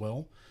mentions as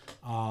well.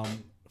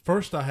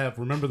 First, I have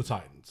Remember the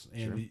Titans,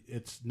 and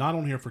it's not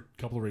on here for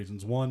a couple of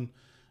reasons. One,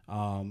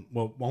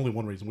 well, only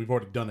one reason. We've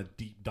already done a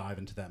deep dive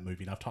into that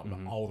movie, and I've talked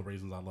about all the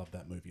reasons I love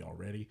that movie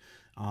already.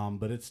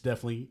 But it's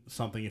definitely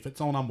something. If it's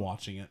on, I'm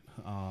watching it.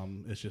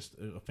 It's just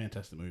a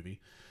fantastic movie.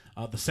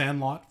 The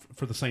Sandlot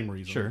for the same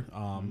reason. Sure.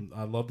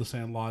 I love The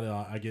Sandlot.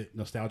 I get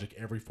nostalgic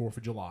every 4th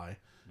of July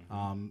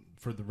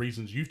for the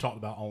reasons you've talked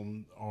about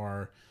on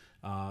our.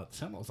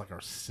 Sandlot was like our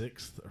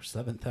 6th or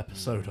 7th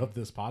episode of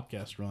this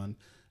podcast run.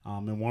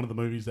 And one of the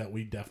movies that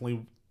we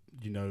definitely,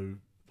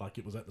 like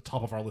it was at the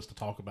top of our list to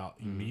talk about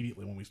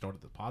immediately when we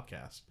started the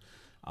podcast.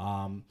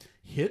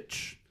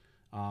 Hitch.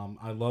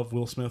 I love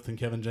Will Smith and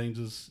Kevin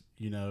James's,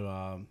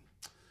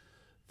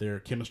 their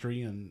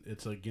chemistry, and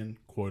it's, again,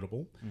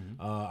 quotable.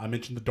 I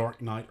mentioned The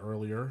Dark Knight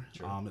earlier.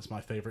 Sure. It's my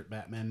favorite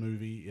Batman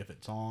movie. If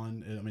it's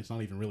on, I mean, it's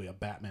not even really a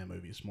Batman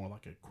movie. It's more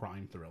like a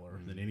crime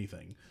thriller than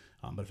anything.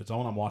 But if it's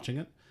on, I'm watching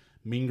it.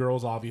 Mean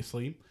Girls,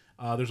 obviously.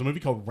 There's a movie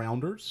called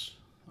Rounders.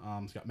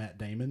 It's got Matt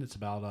Damon. It's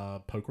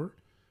about poker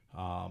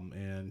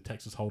and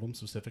Texas Hold'em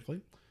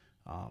specifically.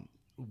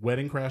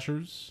 Wedding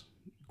Crashers,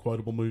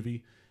 quotable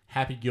movie.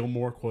 Happy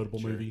Gilmore, quotable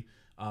movie.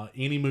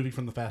 Any movie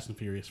from the Fast and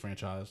Furious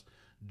franchise.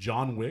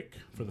 John Wick,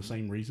 for the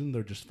same reason.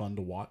 They're just fun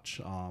to watch.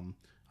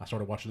 I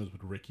started watching those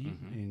with Ricky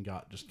and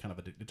got just kind of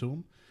addicted to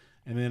them.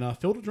 And then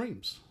Field of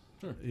Dreams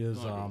is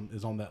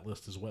on that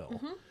list as well.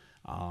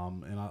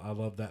 And I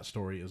love that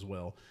story as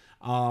well.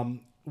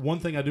 One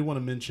thing I do want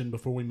to mention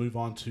before we move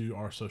on to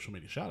our social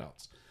media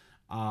shoutouts.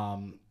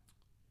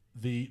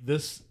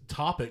 This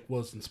topic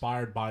was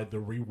inspired by the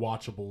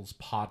Rewatchables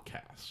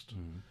podcast.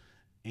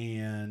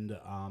 And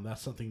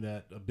that's something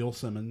that Bill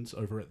Simmons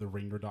over at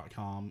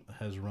TheRinger.com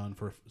has run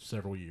for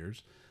several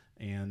years.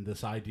 And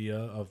this idea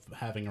of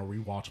having a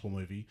rewatchable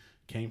movie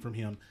came from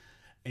him.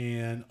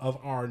 And of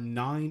our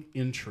 9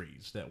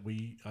 entries that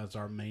we, as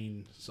our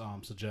main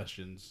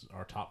suggestions,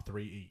 our top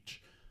 3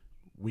 each,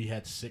 we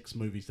had 6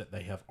 movies that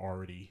they have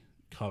already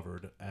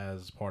covered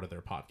as part of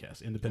their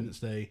podcast. Independence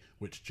Day,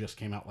 which just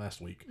came out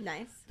last week.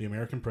 Nice. The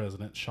American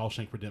President,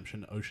 Shawshank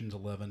Redemption, Ocean's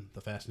 11,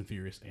 The Fast and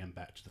Furious, and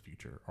Back to the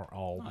Future are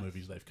all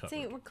movies they've covered.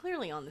 See, we're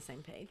clearly on the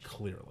same page.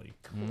 Clearly.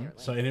 Clearly.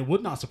 So, and it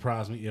would not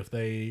surprise me if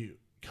they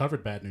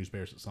covered Bad News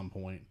Bears at some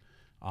point,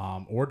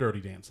 or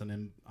Dirty Dancing,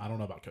 and I don't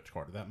know about Coach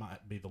Carter. That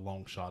might be the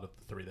long shot of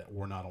the 3 that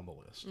were not on the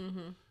list.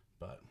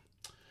 But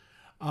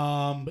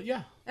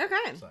yeah.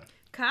 Okay. So.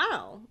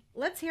 Kyle,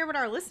 let's hear what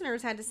our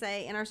listeners had to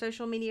say in our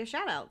social media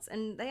shout-outs.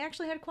 And they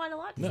actually had quite a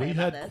lot to say We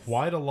about had this.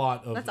 quite a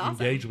lot of That's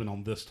awesome. engagement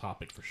on this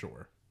topic for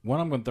sure. One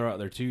I'm going to throw out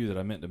there, too, that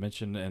I meant to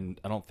mention, and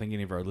I don't think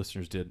any of our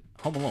listeners did,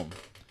 Home Alone.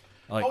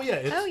 Like, Oh,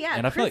 yeah. Oh, yeah.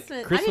 And I feel like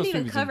Christmas. Christmas I didn't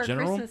even movies in cover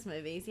general, Christmas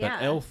movies. Yeah.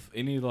 But Elf,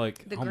 any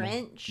like The Home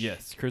Alone- Grinch.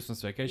 Yes, Christmas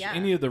Vacation. Yeah.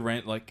 Any of the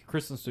like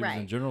Christmas movies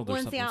Right. in general, there's Well,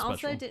 and something see, I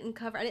special. also didn't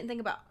cover, I didn't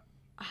think about,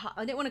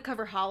 I didn't want to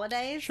cover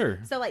holidays. Sure.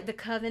 So, like, The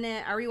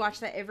Covenant, I rewatch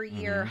that every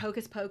year.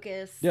 Hocus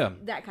Pocus. Yeah.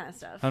 That kind of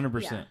stuff.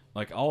 100%.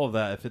 Like all of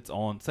that, if it's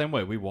on, same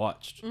way we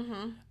watched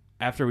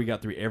after we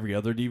got through every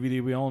other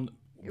DVD we owned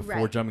before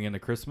Right. jumping into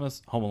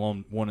Christmas. Home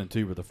Alone 1 and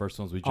 2 were the first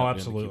ones we Oh, jumped in to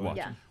absolutely. keep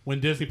watching. Yeah.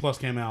 When Disney Plus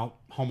came out,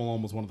 Home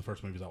Alone was one of the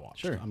first movies I watched.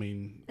 Sure. I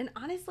mean, And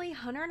honestly,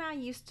 Hunter and I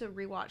used to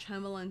rewatch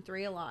Home Alone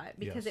 3 a lot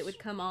because Yes. it would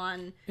come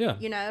on, Yeah.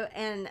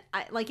 and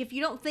if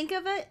you don't think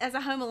of it as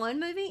a Home Alone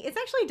movie, it's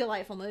actually a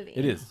delightful movie.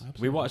 It is.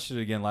 Absolutely. We watched it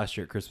again last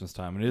year at Christmas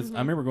time, and it is. I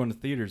remember going to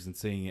theaters and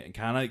seeing it and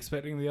kind of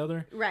expecting the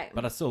other, Right.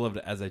 but I still loved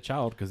it as a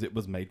child because it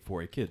was made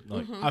for a kid.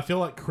 Like, I feel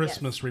like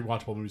Christmas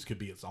rewatchable movies could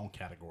be its own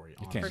category.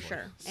 can. Honestly. For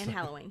sure. And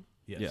Halloween.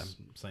 Yes.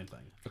 Yeah. Same thing.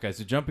 Okay,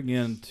 so jumping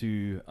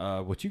into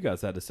what you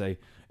guys had to say,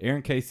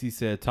 Aaron Casey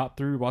said top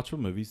 3 watchable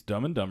movies: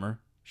 Dumb and Dumber,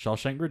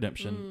 Shawshank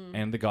Redemption,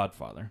 and The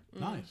Godfather.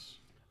 Nice.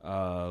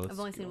 I've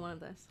only seen one of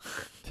those.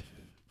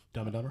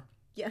 Dumb and Dumber?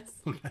 Yes.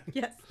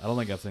 Yes. I don't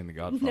think I've seen The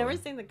Godfather. Never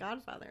seen the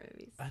Godfather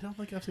movies. I don't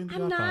think I've seen The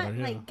I'm Godfather. not,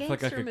 yeah. like, feel like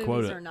I gangster could quote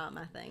movies it. are not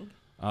my thing.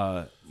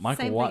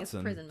 Michael Same Watson. thing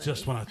as prison movies.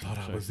 Just when I thought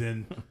I was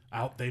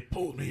out, they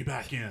pulled me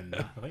back in.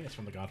 I think it's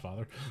from The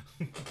Godfather.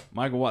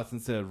 Michael Watson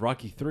said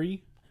Rocky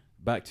 3,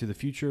 Back to the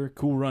Future,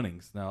 Cool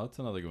Runnings. Now that's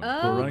another good one.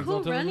 Oh, on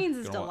Cool television? Runnings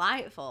is Gonna watch.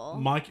 delightful.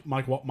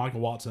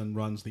 Michael Watson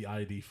runs the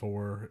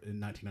ID4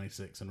 in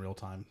 1996 in real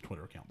time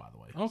Twitter account, by the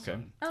way. Okay.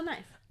 So, Oh,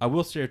 nice. I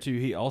will share too.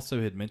 He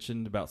also had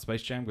mentioned about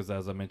Space Jam because,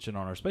 as I mentioned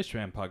on our Space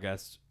Jam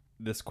podcast,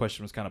 this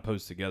question was kind of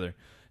posed together.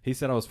 He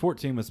said I was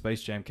 14 when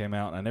Space Jam came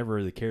out, and I never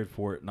really cared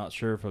for it. Not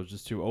sure if I was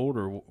just too old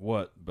or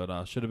what,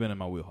 but should have been in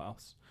my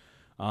wheelhouse.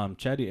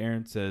 Chatty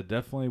Aaron said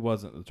definitely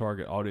wasn't the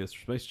target audience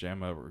for Space Jam.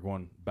 We're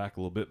going back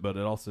a little bit, but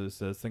it also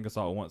says think I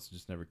saw it once,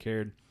 just never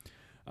cared.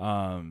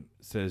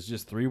 Says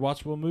just 3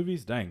 watchable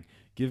movies. Dang,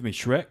 give me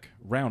Shrek,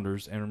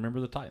 Rounders, and Remember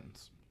the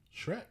Titans.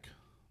 Shrek.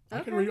 I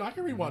Okay. can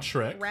rewatch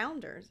Shrek.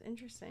 Rounders.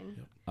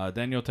 Interesting.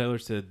 Daniel Taylor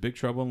said Big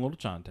Trouble in Little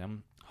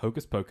Chinatown,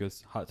 Hocus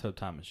Pocus, Hot Tub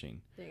Time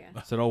Machine. There you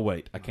go. Said, oh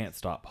wait, I can't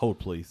stop. Hold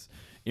please.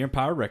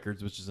 Empire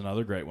Records, which is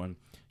another great one.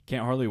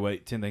 Can't hardly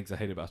wait. 10 Things I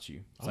Hate About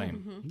You.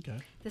 Same. Okay.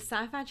 The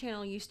Sci-Fi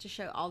Channel used to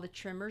show all the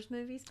Tremors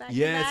movies back.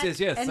 Yes, to yes,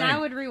 back, yes, And same. I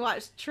would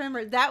rewatch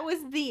Tremors. That was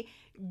the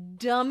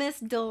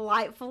dumbest,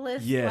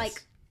 delightfulest. Yes.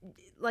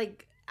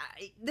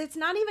 It's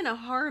not even a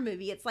horror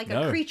movie. It's like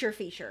No. a creature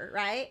feature,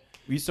 right?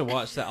 We used to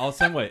watch that all the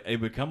same way. It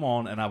would come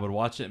on, and I would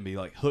watch it and be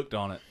like hooked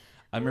on it.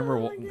 I remember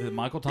Oh my at God.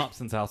 Michael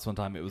Thompson's house one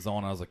time. It was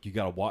on. I was like, "You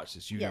got to watch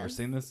this. You've never Yes.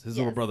 seen this." His Yes.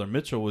 little brother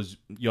Mitchell was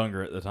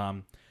younger at the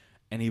time,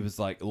 and he was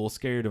like a little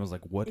scared and was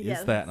like, "What is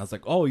Yes. that?" And I was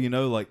like, "Oh,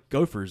 like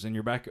gophers in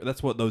your back.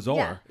 That's what those are.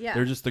 Yeah, yeah.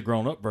 They're just the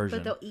grown-up version."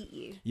 But they'll eat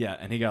you. Yeah,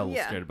 and he got a little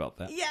Yeah. scared about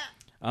that.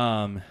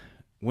 Yeah.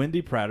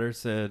 Wendy Prater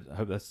said, "I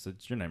hope that's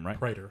your name, right?"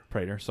 Prater.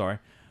 Prater. Sorry.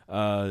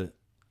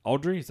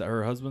 Audrey, is that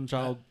her husband,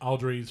 child?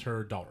 Audrey's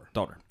her daughter.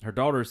 Daughter. Her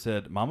daughter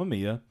said, "Mamma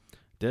Mia,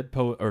 Dead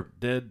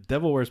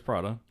Devil Wears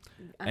Prada,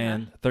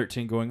 and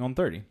 13 Going on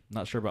 30."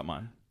 Not sure about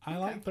mine. I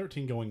like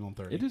 13 Going on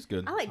 30. It is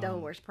good. I like Devil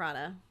Wears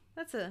Prada.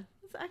 I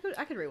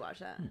could rewatch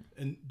that.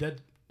 And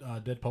Dead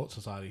Poet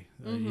Society.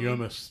 You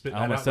almost spit that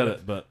I almost out, said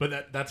it,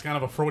 but that's kind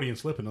of a Freudian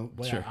slip in a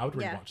way. Sure. I would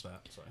Yeah. rewatch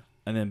that. So.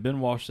 and then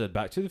Ben Walsh said,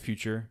 "Back to the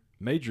Future,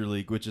 Major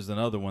League," which is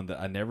another one that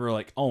I never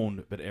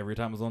owned, but every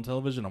time it was on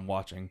television, I'm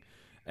watching,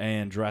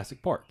 and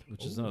Jurassic Park,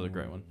 which is another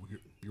great one.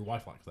 Your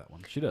wife likes that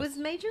one. She does. Was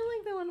Major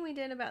League the one we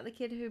did about the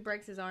kid who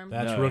breaks his arm?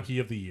 That's No. Rookie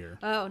of the Year.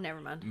 Oh, never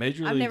mind.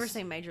 Major I've never League's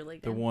seen Major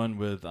League. the Then. one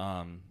with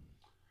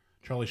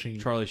Charlie Sheen.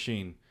 Charlie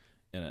Sheen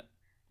in it.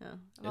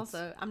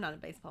 Oh. I'm not a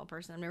baseball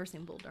person. I've never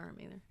seen Bull Durham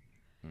either,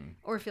 Hmm.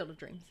 or Field of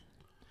Dreams.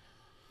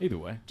 Either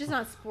way, Just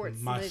not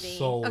sports My movies.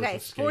 soul is Okay,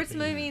 sports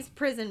escaping. movies,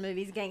 prison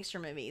movies, gangster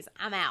movies.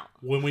 I'm out.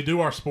 When we do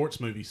our sports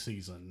movie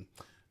season,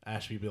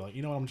 Ashby will be like,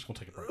 you know what, I'm just going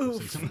to take a break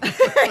this season.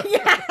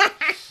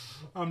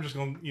 I'm just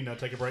going to,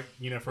 take a break,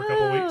 for a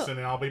couple weeks, and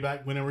then I'll be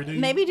back whenever we do.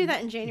 Maybe do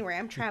that in January.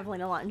 I'm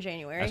traveling a lot in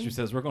January. as she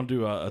says, we're going to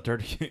do a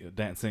Dirty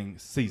Dancing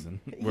season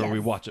where we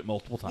Yes. watch it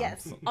multiple times.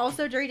 Yes.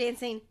 Also, Dirty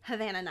Dancing,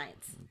 Havana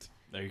Nights,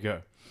 There you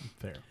go.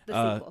 Fair.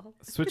 the sequel.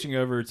 Switching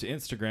over to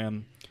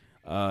Instagram,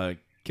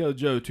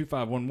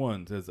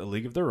 KillJoe2511 says A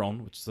League of Their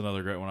Own, which is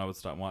another great one I would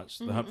stop and watch.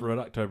 The Hunt for Red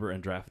October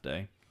and Draft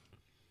Day.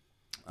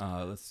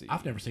 Let's see.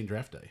 I've never seen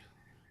Draft Day.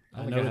 I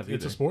I think know I have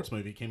it's a either. sports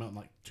movie. It came out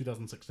in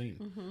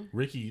 2016.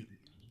 Ricky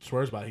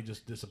swears by it. He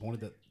just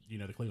disappointed that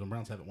the Cleveland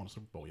Browns haven't won a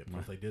Super Bowl yet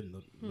because they did in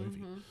the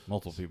movie.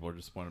 Multiple people are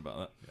disappointed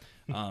about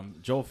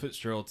that. Joel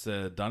Fitzgerald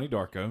said Donnie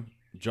Darko,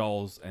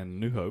 Jaws, and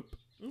New Hope.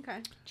 Okay.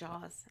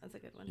 Jaws. That's a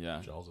good one. Yeah.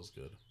 Jaws is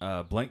good.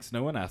 Blanks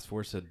No One Asked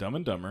For said Dumb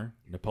and Dumber,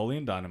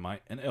 Napoleon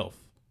Dynamite, and Elf.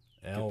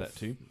 Elf. that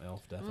too.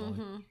 Elf,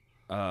 definitely.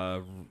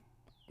 I'm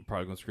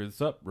probably going to screw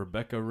this up.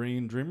 Rebecca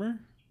Reen Dreamer.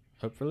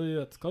 Hopefully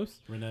that's close.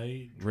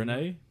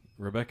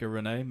 Rebecca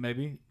Renee,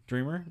 maybe.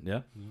 Dreamer.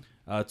 Yeah.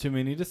 Too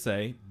many to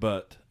say,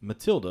 but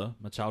Matilda,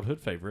 my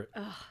childhood favorite,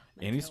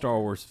 any Star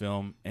Wars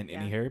film, and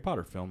any Yeah. Harry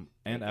Potter film,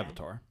 and Okay.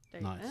 Avatar. There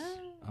you Nice.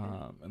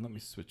 go. And let me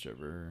switch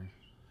over.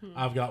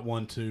 I've got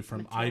one too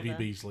from Matilda. Ivy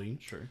Beasley.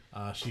 Sure.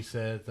 She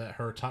said that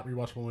her top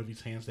rewatchable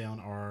movies, hands down,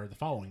 are the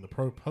following: The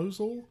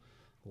Proposal,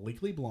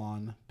 Legally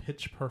Blonde,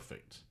 Pitch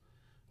Perfect,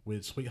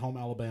 with Sweet Home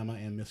Alabama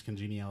and Miss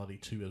Congeniality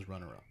 2 as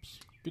runner-ups.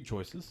 Good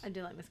choices. I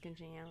do like Miss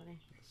Congeniality.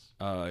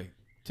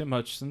 Tim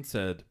Hutchison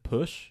said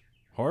Push,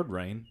 Hard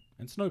Rain,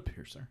 and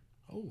Snowpiercer.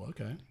 Oh,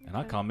 okay. And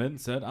I commented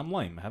and said, I'm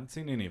lame. I haven't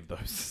seen any of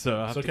those. So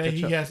I have It's to okay. catch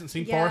He up. hasn't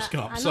seen Yeah, Forrest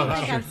Gump, I so don't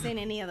think I've seen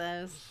any of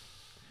those.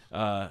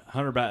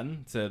 Hunter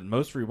Batten said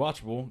most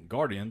rewatchable,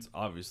 Guardians,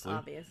 obviously.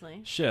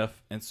 Obviously.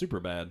 Chef, and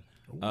Superbad.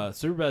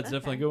 Superbad's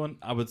definitely Okay. going.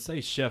 I would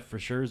say Chef for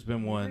sure has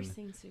been Never one.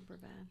 seen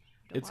Superbad.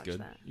 It's watch good.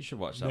 that. You should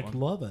watch that one.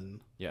 McLovin.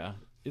 Yeah.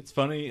 It's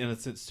funny in a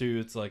sense too.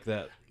 It's like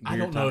that. I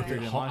weird don't know time if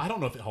period it. in life. I don't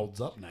know if it holds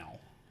up now.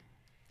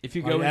 If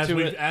you Like, go as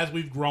into we've it, as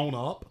we've grown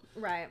up.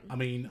 Right. I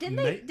mean,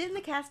 Didn't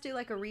the cast do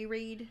like a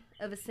reread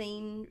of a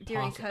scene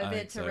during I COVID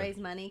think to so. raise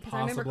money? Because I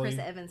remember Chris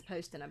Possibly. Evans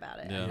posting about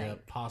it. Yeah. I Yeah,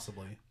 think.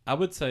 possibly. I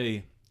would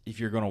say if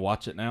you're going to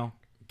watch it now,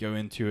 go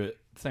into it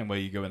the same way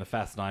you go in the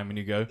Fast 9 when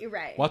you go. You're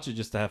right. Watch it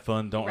just to have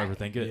fun. Don't Right.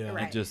 overthink it, Yeah. and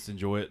Right. just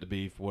enjoy it to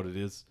be for what it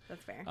is.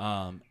 That's fair.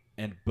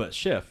 But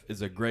Chef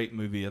is a great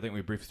movie. I think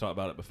we briefly talked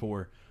about it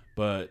before,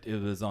 but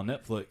it was on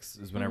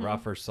Netflix. Is whenever I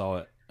first saw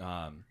it.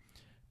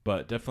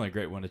 But definitely a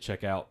great one to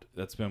check out.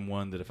 That's been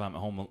one that if I'm at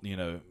home,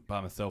 by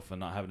myself and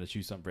not having to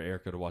choose something for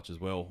Erica to watch as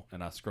well,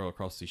 and I scroll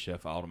across the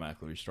Chef, I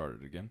automatically restart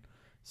it again.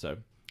 So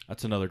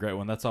that's another great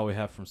one. That's all we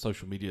have from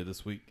social media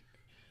this week.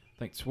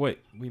 Thanks. Wait,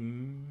 we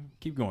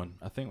keep going.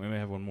 I think we may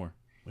have one more.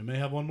 We may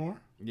have one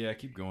more. Yeah,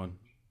 keep going.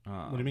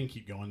 What do you mean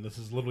keep going? This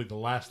is literally the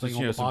last Just, thing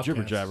on the some podcast.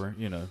 jibber jabber.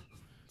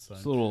 So,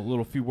 Just a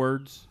little few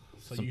words,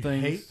 so some you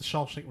things, hate the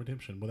Shawshank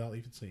Redemption without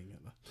even seeing it.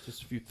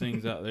 just a few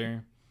things out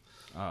there.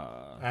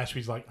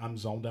 Ashby's like, I'm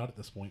zoned out at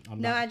this point.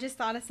 I'm No, not. I just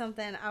thought of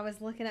something. I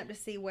was looking up to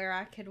see where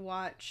I could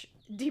watch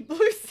Deep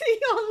Blue Sea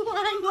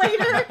online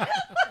later.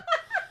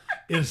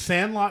 Is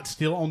Sandlot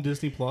still on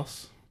Disney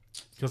Plus?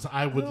 Because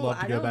I would Ooh, love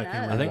to I go don't back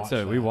and know. I think rewatch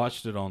so. We that.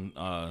 watched it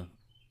on.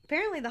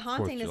 Apparently, The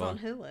Haunting is July. on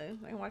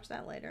Hulu. I can watch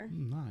that later.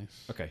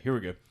 Nice. Okay, here we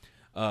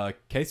go.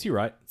 Casey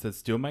Wright says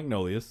Steel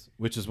Magnolias,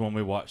 which is one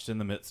we watched in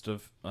the midst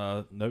of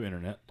no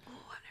internet. Oh,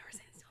 I've never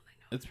seen Steel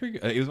Magnolias. It's pretty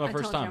good. It was my I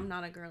first told you time. I'm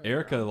not a girly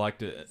Erica girl.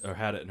 liked it or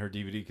had it in her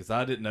DVD because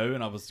I didn't know,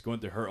 and I was going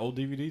through her old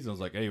DVDs and I was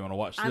like, "Hey, you want to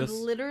watch I've this?"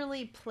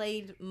 literally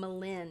played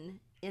Malin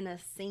in a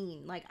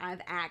scene. Like, I've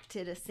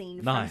acted a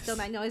scene Nice. from Steel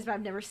Magnolias, but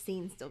I've never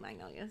seen Steel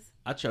Magnolias.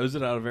 I chose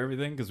it out of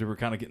everything because we were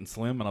kind of getting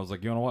slim, and I was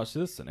like, "You want to watch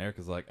this?" And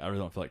Erica's like, "I really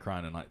don't feel like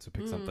crying tonight, so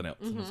pick something else."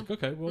 And I was like,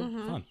 "Okay,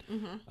 well,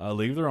 fine."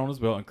 Leave Their Own as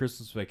well, and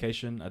Christmas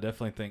Vacation. I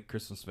definitely think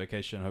Christmas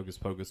Vacation, Hocus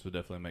Pocus would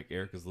definitely make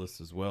Erica's list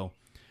as well.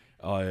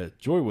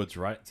 Joywood's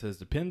right says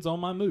depends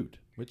on my mood,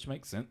 which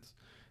makes sense.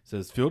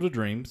 Says Field of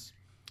Dreams,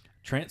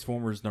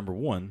 Transformers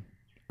 #1,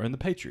 or in The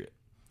Patriot,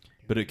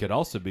 but it could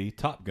also be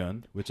Top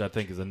Gun, which I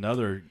think is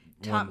another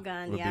Top one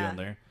Gun, would be yeah. on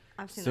there.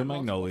 I've seen Steel that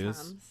multiple Magnolias,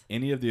 times.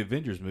 any of the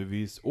Avengers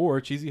movies, or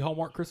a cheesy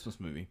Hallmark Christmas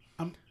movie.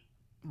 I'm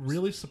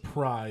really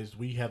surprised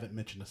we haven't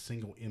mentioned a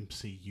single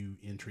MCU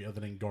entry other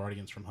than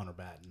Guardians from Hunter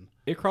Batten.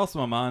 It crossed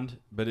my mind,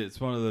 but it's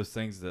one of those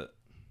things that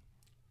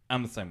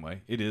I'm the same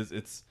way. It is.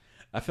 It's.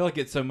 I feel like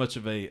it's so much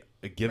of a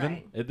given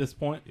Right. at this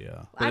point.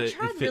 Yeah. But I it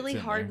tried fits really in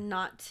hard there.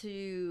 not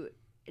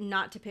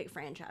to pick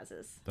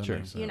franchises. That Sure.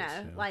 makes You know,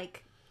 sense, yeah.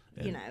 like,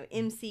 you know,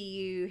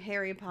 MCU,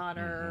 Harry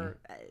Potter,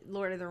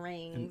 Lord of the And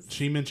Rings,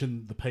 she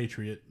mentioned The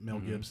Patriot, Mel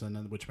Gibson,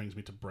 and which brings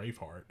me to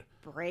Braveheart.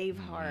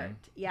 Braveheart.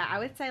 Yeah, I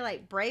would say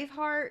like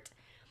Braveheart,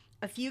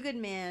 A Few Good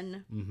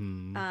Men,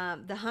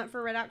 The Hunt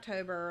for Red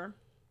October,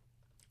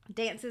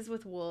 Dances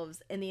with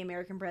Wolves, and The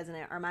American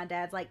President are my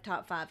dad's like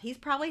top 5. He's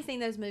probably seen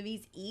those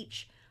movies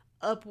each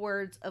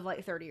upwards of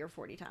like 30 or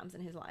 40 times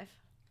in his life.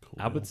 Cool.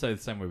 I would say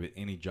the same way with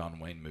any John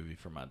Wayne movie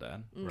for my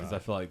dad because I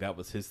feel like that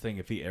was his thing.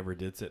 If he ever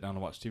did sit down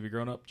and watch TV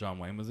growing up, John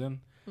Wayne was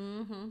in.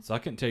 Mm-hmm. So I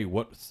couldn't tell you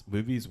what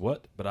movies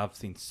but I've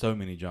seen so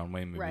many John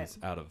Wayne movies Right.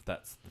 out of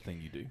that's the thing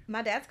you do.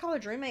 My dad's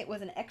college roommate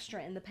was an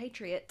extra in The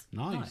Patriot.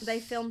 Nice. They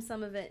filmed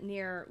some of it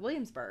near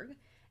Williamsburg,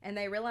 and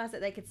they realized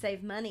that they could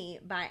save money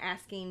by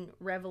asking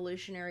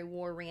Revolutionary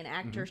War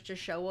reenactors to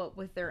show up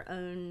with their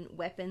own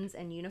weapons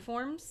and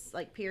uniforms,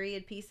 like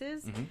period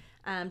pieces,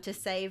 to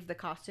save the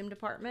costume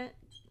department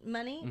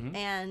money.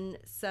 And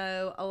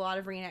so a lot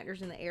of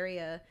reenactors in the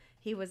area,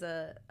 he was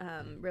a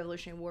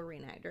Revolutionary War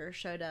reenactor,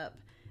 showed up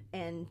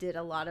and did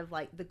a lot of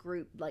like the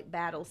group like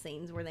battle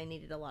scenes where they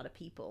needed a lot of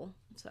people.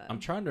 So I'm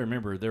trying to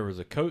remember. There was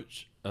a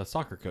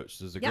soccer coach.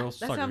 There's a yeah, girl's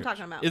that's soccer what I'm coach.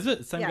 talking about. Is it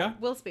the same yeah, guy?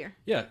 Will Spear.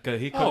 Yeah, 'cause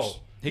he coached.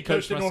 He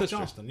coached at my North sister.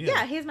 Johnston.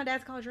 Yeah, he's my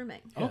dad's college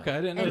roommate. Okay,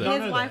 I didn't know And that. his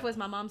know wife that. was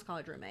my mom's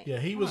college roommate. Yeah,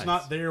 he was Nice.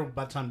 not there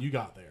by the time you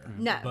got there.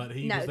 No, but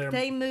he no, was there.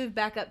 they moved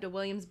back up to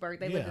Williamsburg.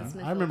 They lived in Yeah,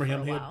 Smithfield I remember for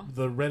him. a He while. had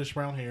the reddish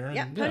brown hair. And,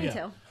 Yeah,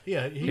 ponytail.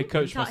 Yeah, He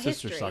coached my taught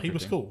sister's history. soccer he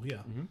was team. cool.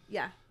 Yeah,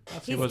 Yeah,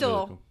 He he's was still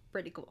really cool.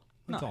 pretty cool.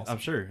 that's awesome. I'm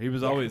sure he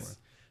was Yeah. always,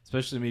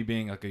 especially me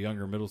being like a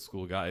younger middle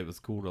school guy. It was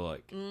cool to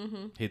like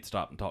he'd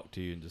stop and talk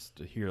to you and just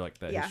to hear like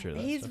that Yeah, history. Of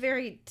that he's stuff.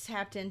 very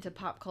tapped into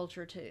pop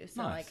culture too.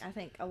 So Nice. like, I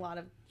think a lot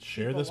of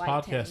Share people this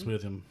liked podcast him.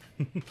 with him.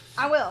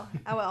 I will.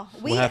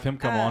 We'll have him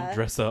come on,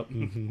 dress up.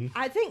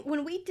 I think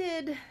when we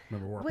did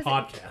Remember, we're a Was it-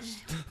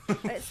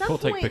 podcast. at some We'll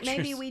take point, maybe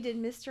pictures. we did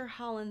Mr.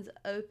 Holland's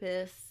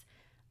Opus.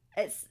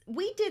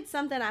 We did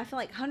something. I feel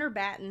like Hunter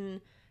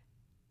Batten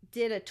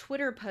did a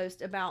Twitter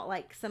post about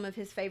like some of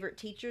his favorite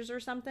teachers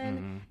or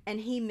something, and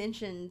he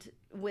mentioned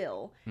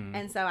Will,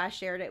 and so I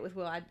shared it with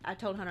Will. I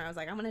told Hunter, I was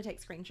like, I'm going to take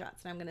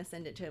screenshots and I'm going to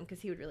send it to him because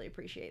he would really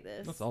appreciate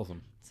this. That's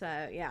awesome.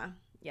 So yeah,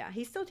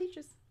 he still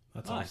teaches.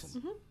 That's Nice.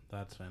 awesome.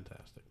 That's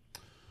fantastic.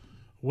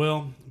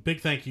 Well,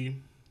 big thank you,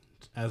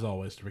 as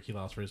always, to Ricky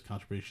Lyles for his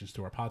contributions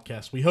to our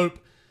podcast. We hope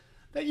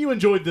that you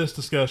enjoyed this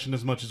discussion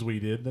as much as we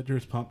did, that you're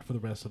as pumped for the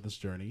rest of this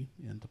journey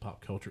into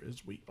pop culture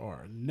as we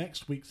are.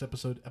 Next week's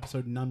episode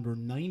number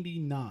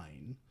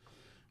 99,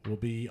 will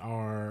be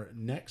our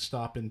next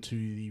stop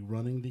into the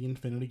Running the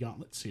Infinity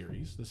Gauntlet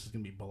series. This is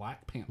going to be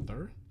Black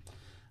Panther.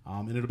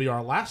 And it'll be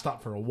our last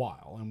stop for a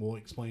while, and we'll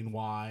explain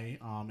why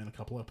in a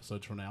couple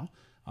episodes from now.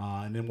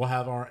 And then we'll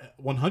have our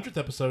 100th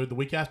episode the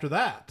week after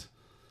that.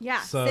 Yeah,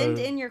 So- send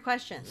in your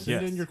questions.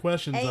 Send in your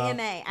questions.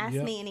 AMA, ask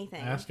me anything.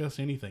 Ask us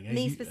anything.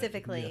 Me You-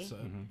 specifically. Yes.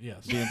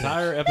 Yes. The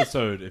entire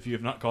episode, if you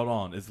have not caught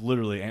on, is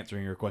literally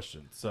answering your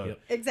questions. So Yep.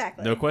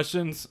 Exactly. no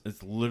questions.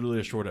 It's literally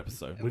a short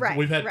episode.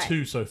 We've had right.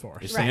 2 so far.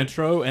 It's Right. the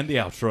intro and the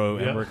outro,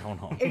 Yep. and we're going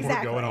home.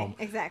 Exactly. We're going home.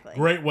 Exactly.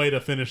 Great way to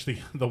finish the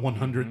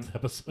 100th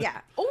episode.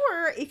 Yeah.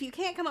 Or if you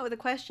can't come up with a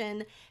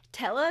question,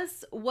 tell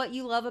us what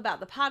you love about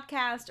the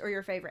podcast or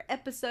your favorite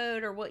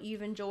episode or what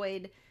you've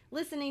enjoyed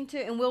listening to,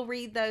 and we'll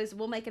read those.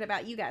 We'll make it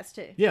about you guys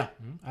too. Yeah,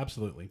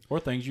 absolutely. Or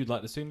things you'd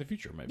like to see in the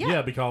future, maybe.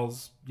 Yeah,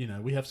 because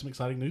we have some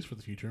exciting news for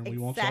the future, and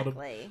we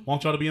Exactly.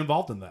 want y'all to be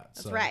involved in that.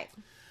 That's right.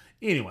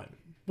 Anyway,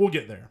 we'll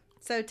get there.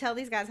 So tell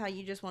these guys how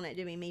you just want it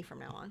to be me from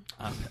now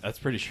on. That's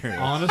pretty sure.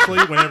 Honestly,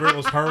 whenever it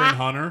was her and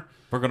Hunter,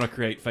 We're gonna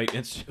create fake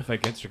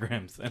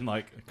Instagrams and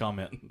like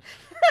comment.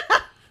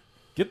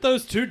 Get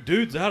those 2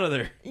 dudes out of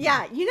there.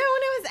 Yeah, you know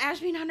when it was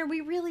Ashby and Hunter.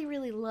 We really,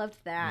 really loved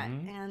that,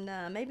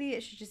 and maybe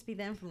it should just be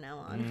them from now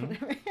on.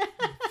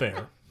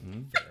 Fair.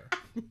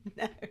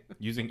 No.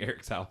 Using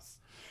Eric's house.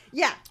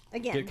 Yeah,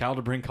 again. Get Kyle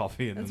to bring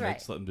coffee, and That's then right. they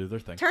just let them do their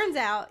thing. Turns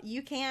out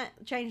you can't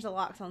change the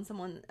locks on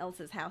someone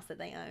else's house that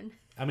they own.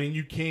 I mean,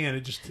 you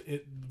can.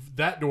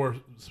 That door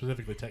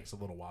specifically takes a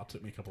little while. It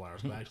took me a couple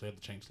hours, but I actually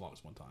had to change the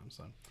locks one time.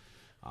 So,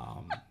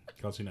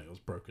 because it was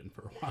broken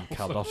for a while.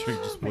 Kyle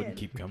Dahlstreet just wouldn't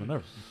keep coming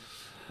over.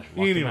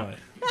 Locked him Anyway,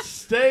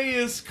 stay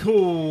as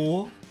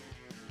cool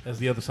as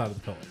the other side of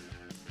the pillow.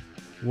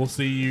 We'll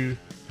see you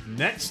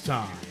next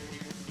time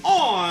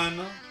on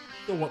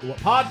the What the What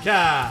podcast.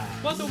 out.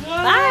 What the what?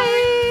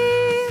 Bye!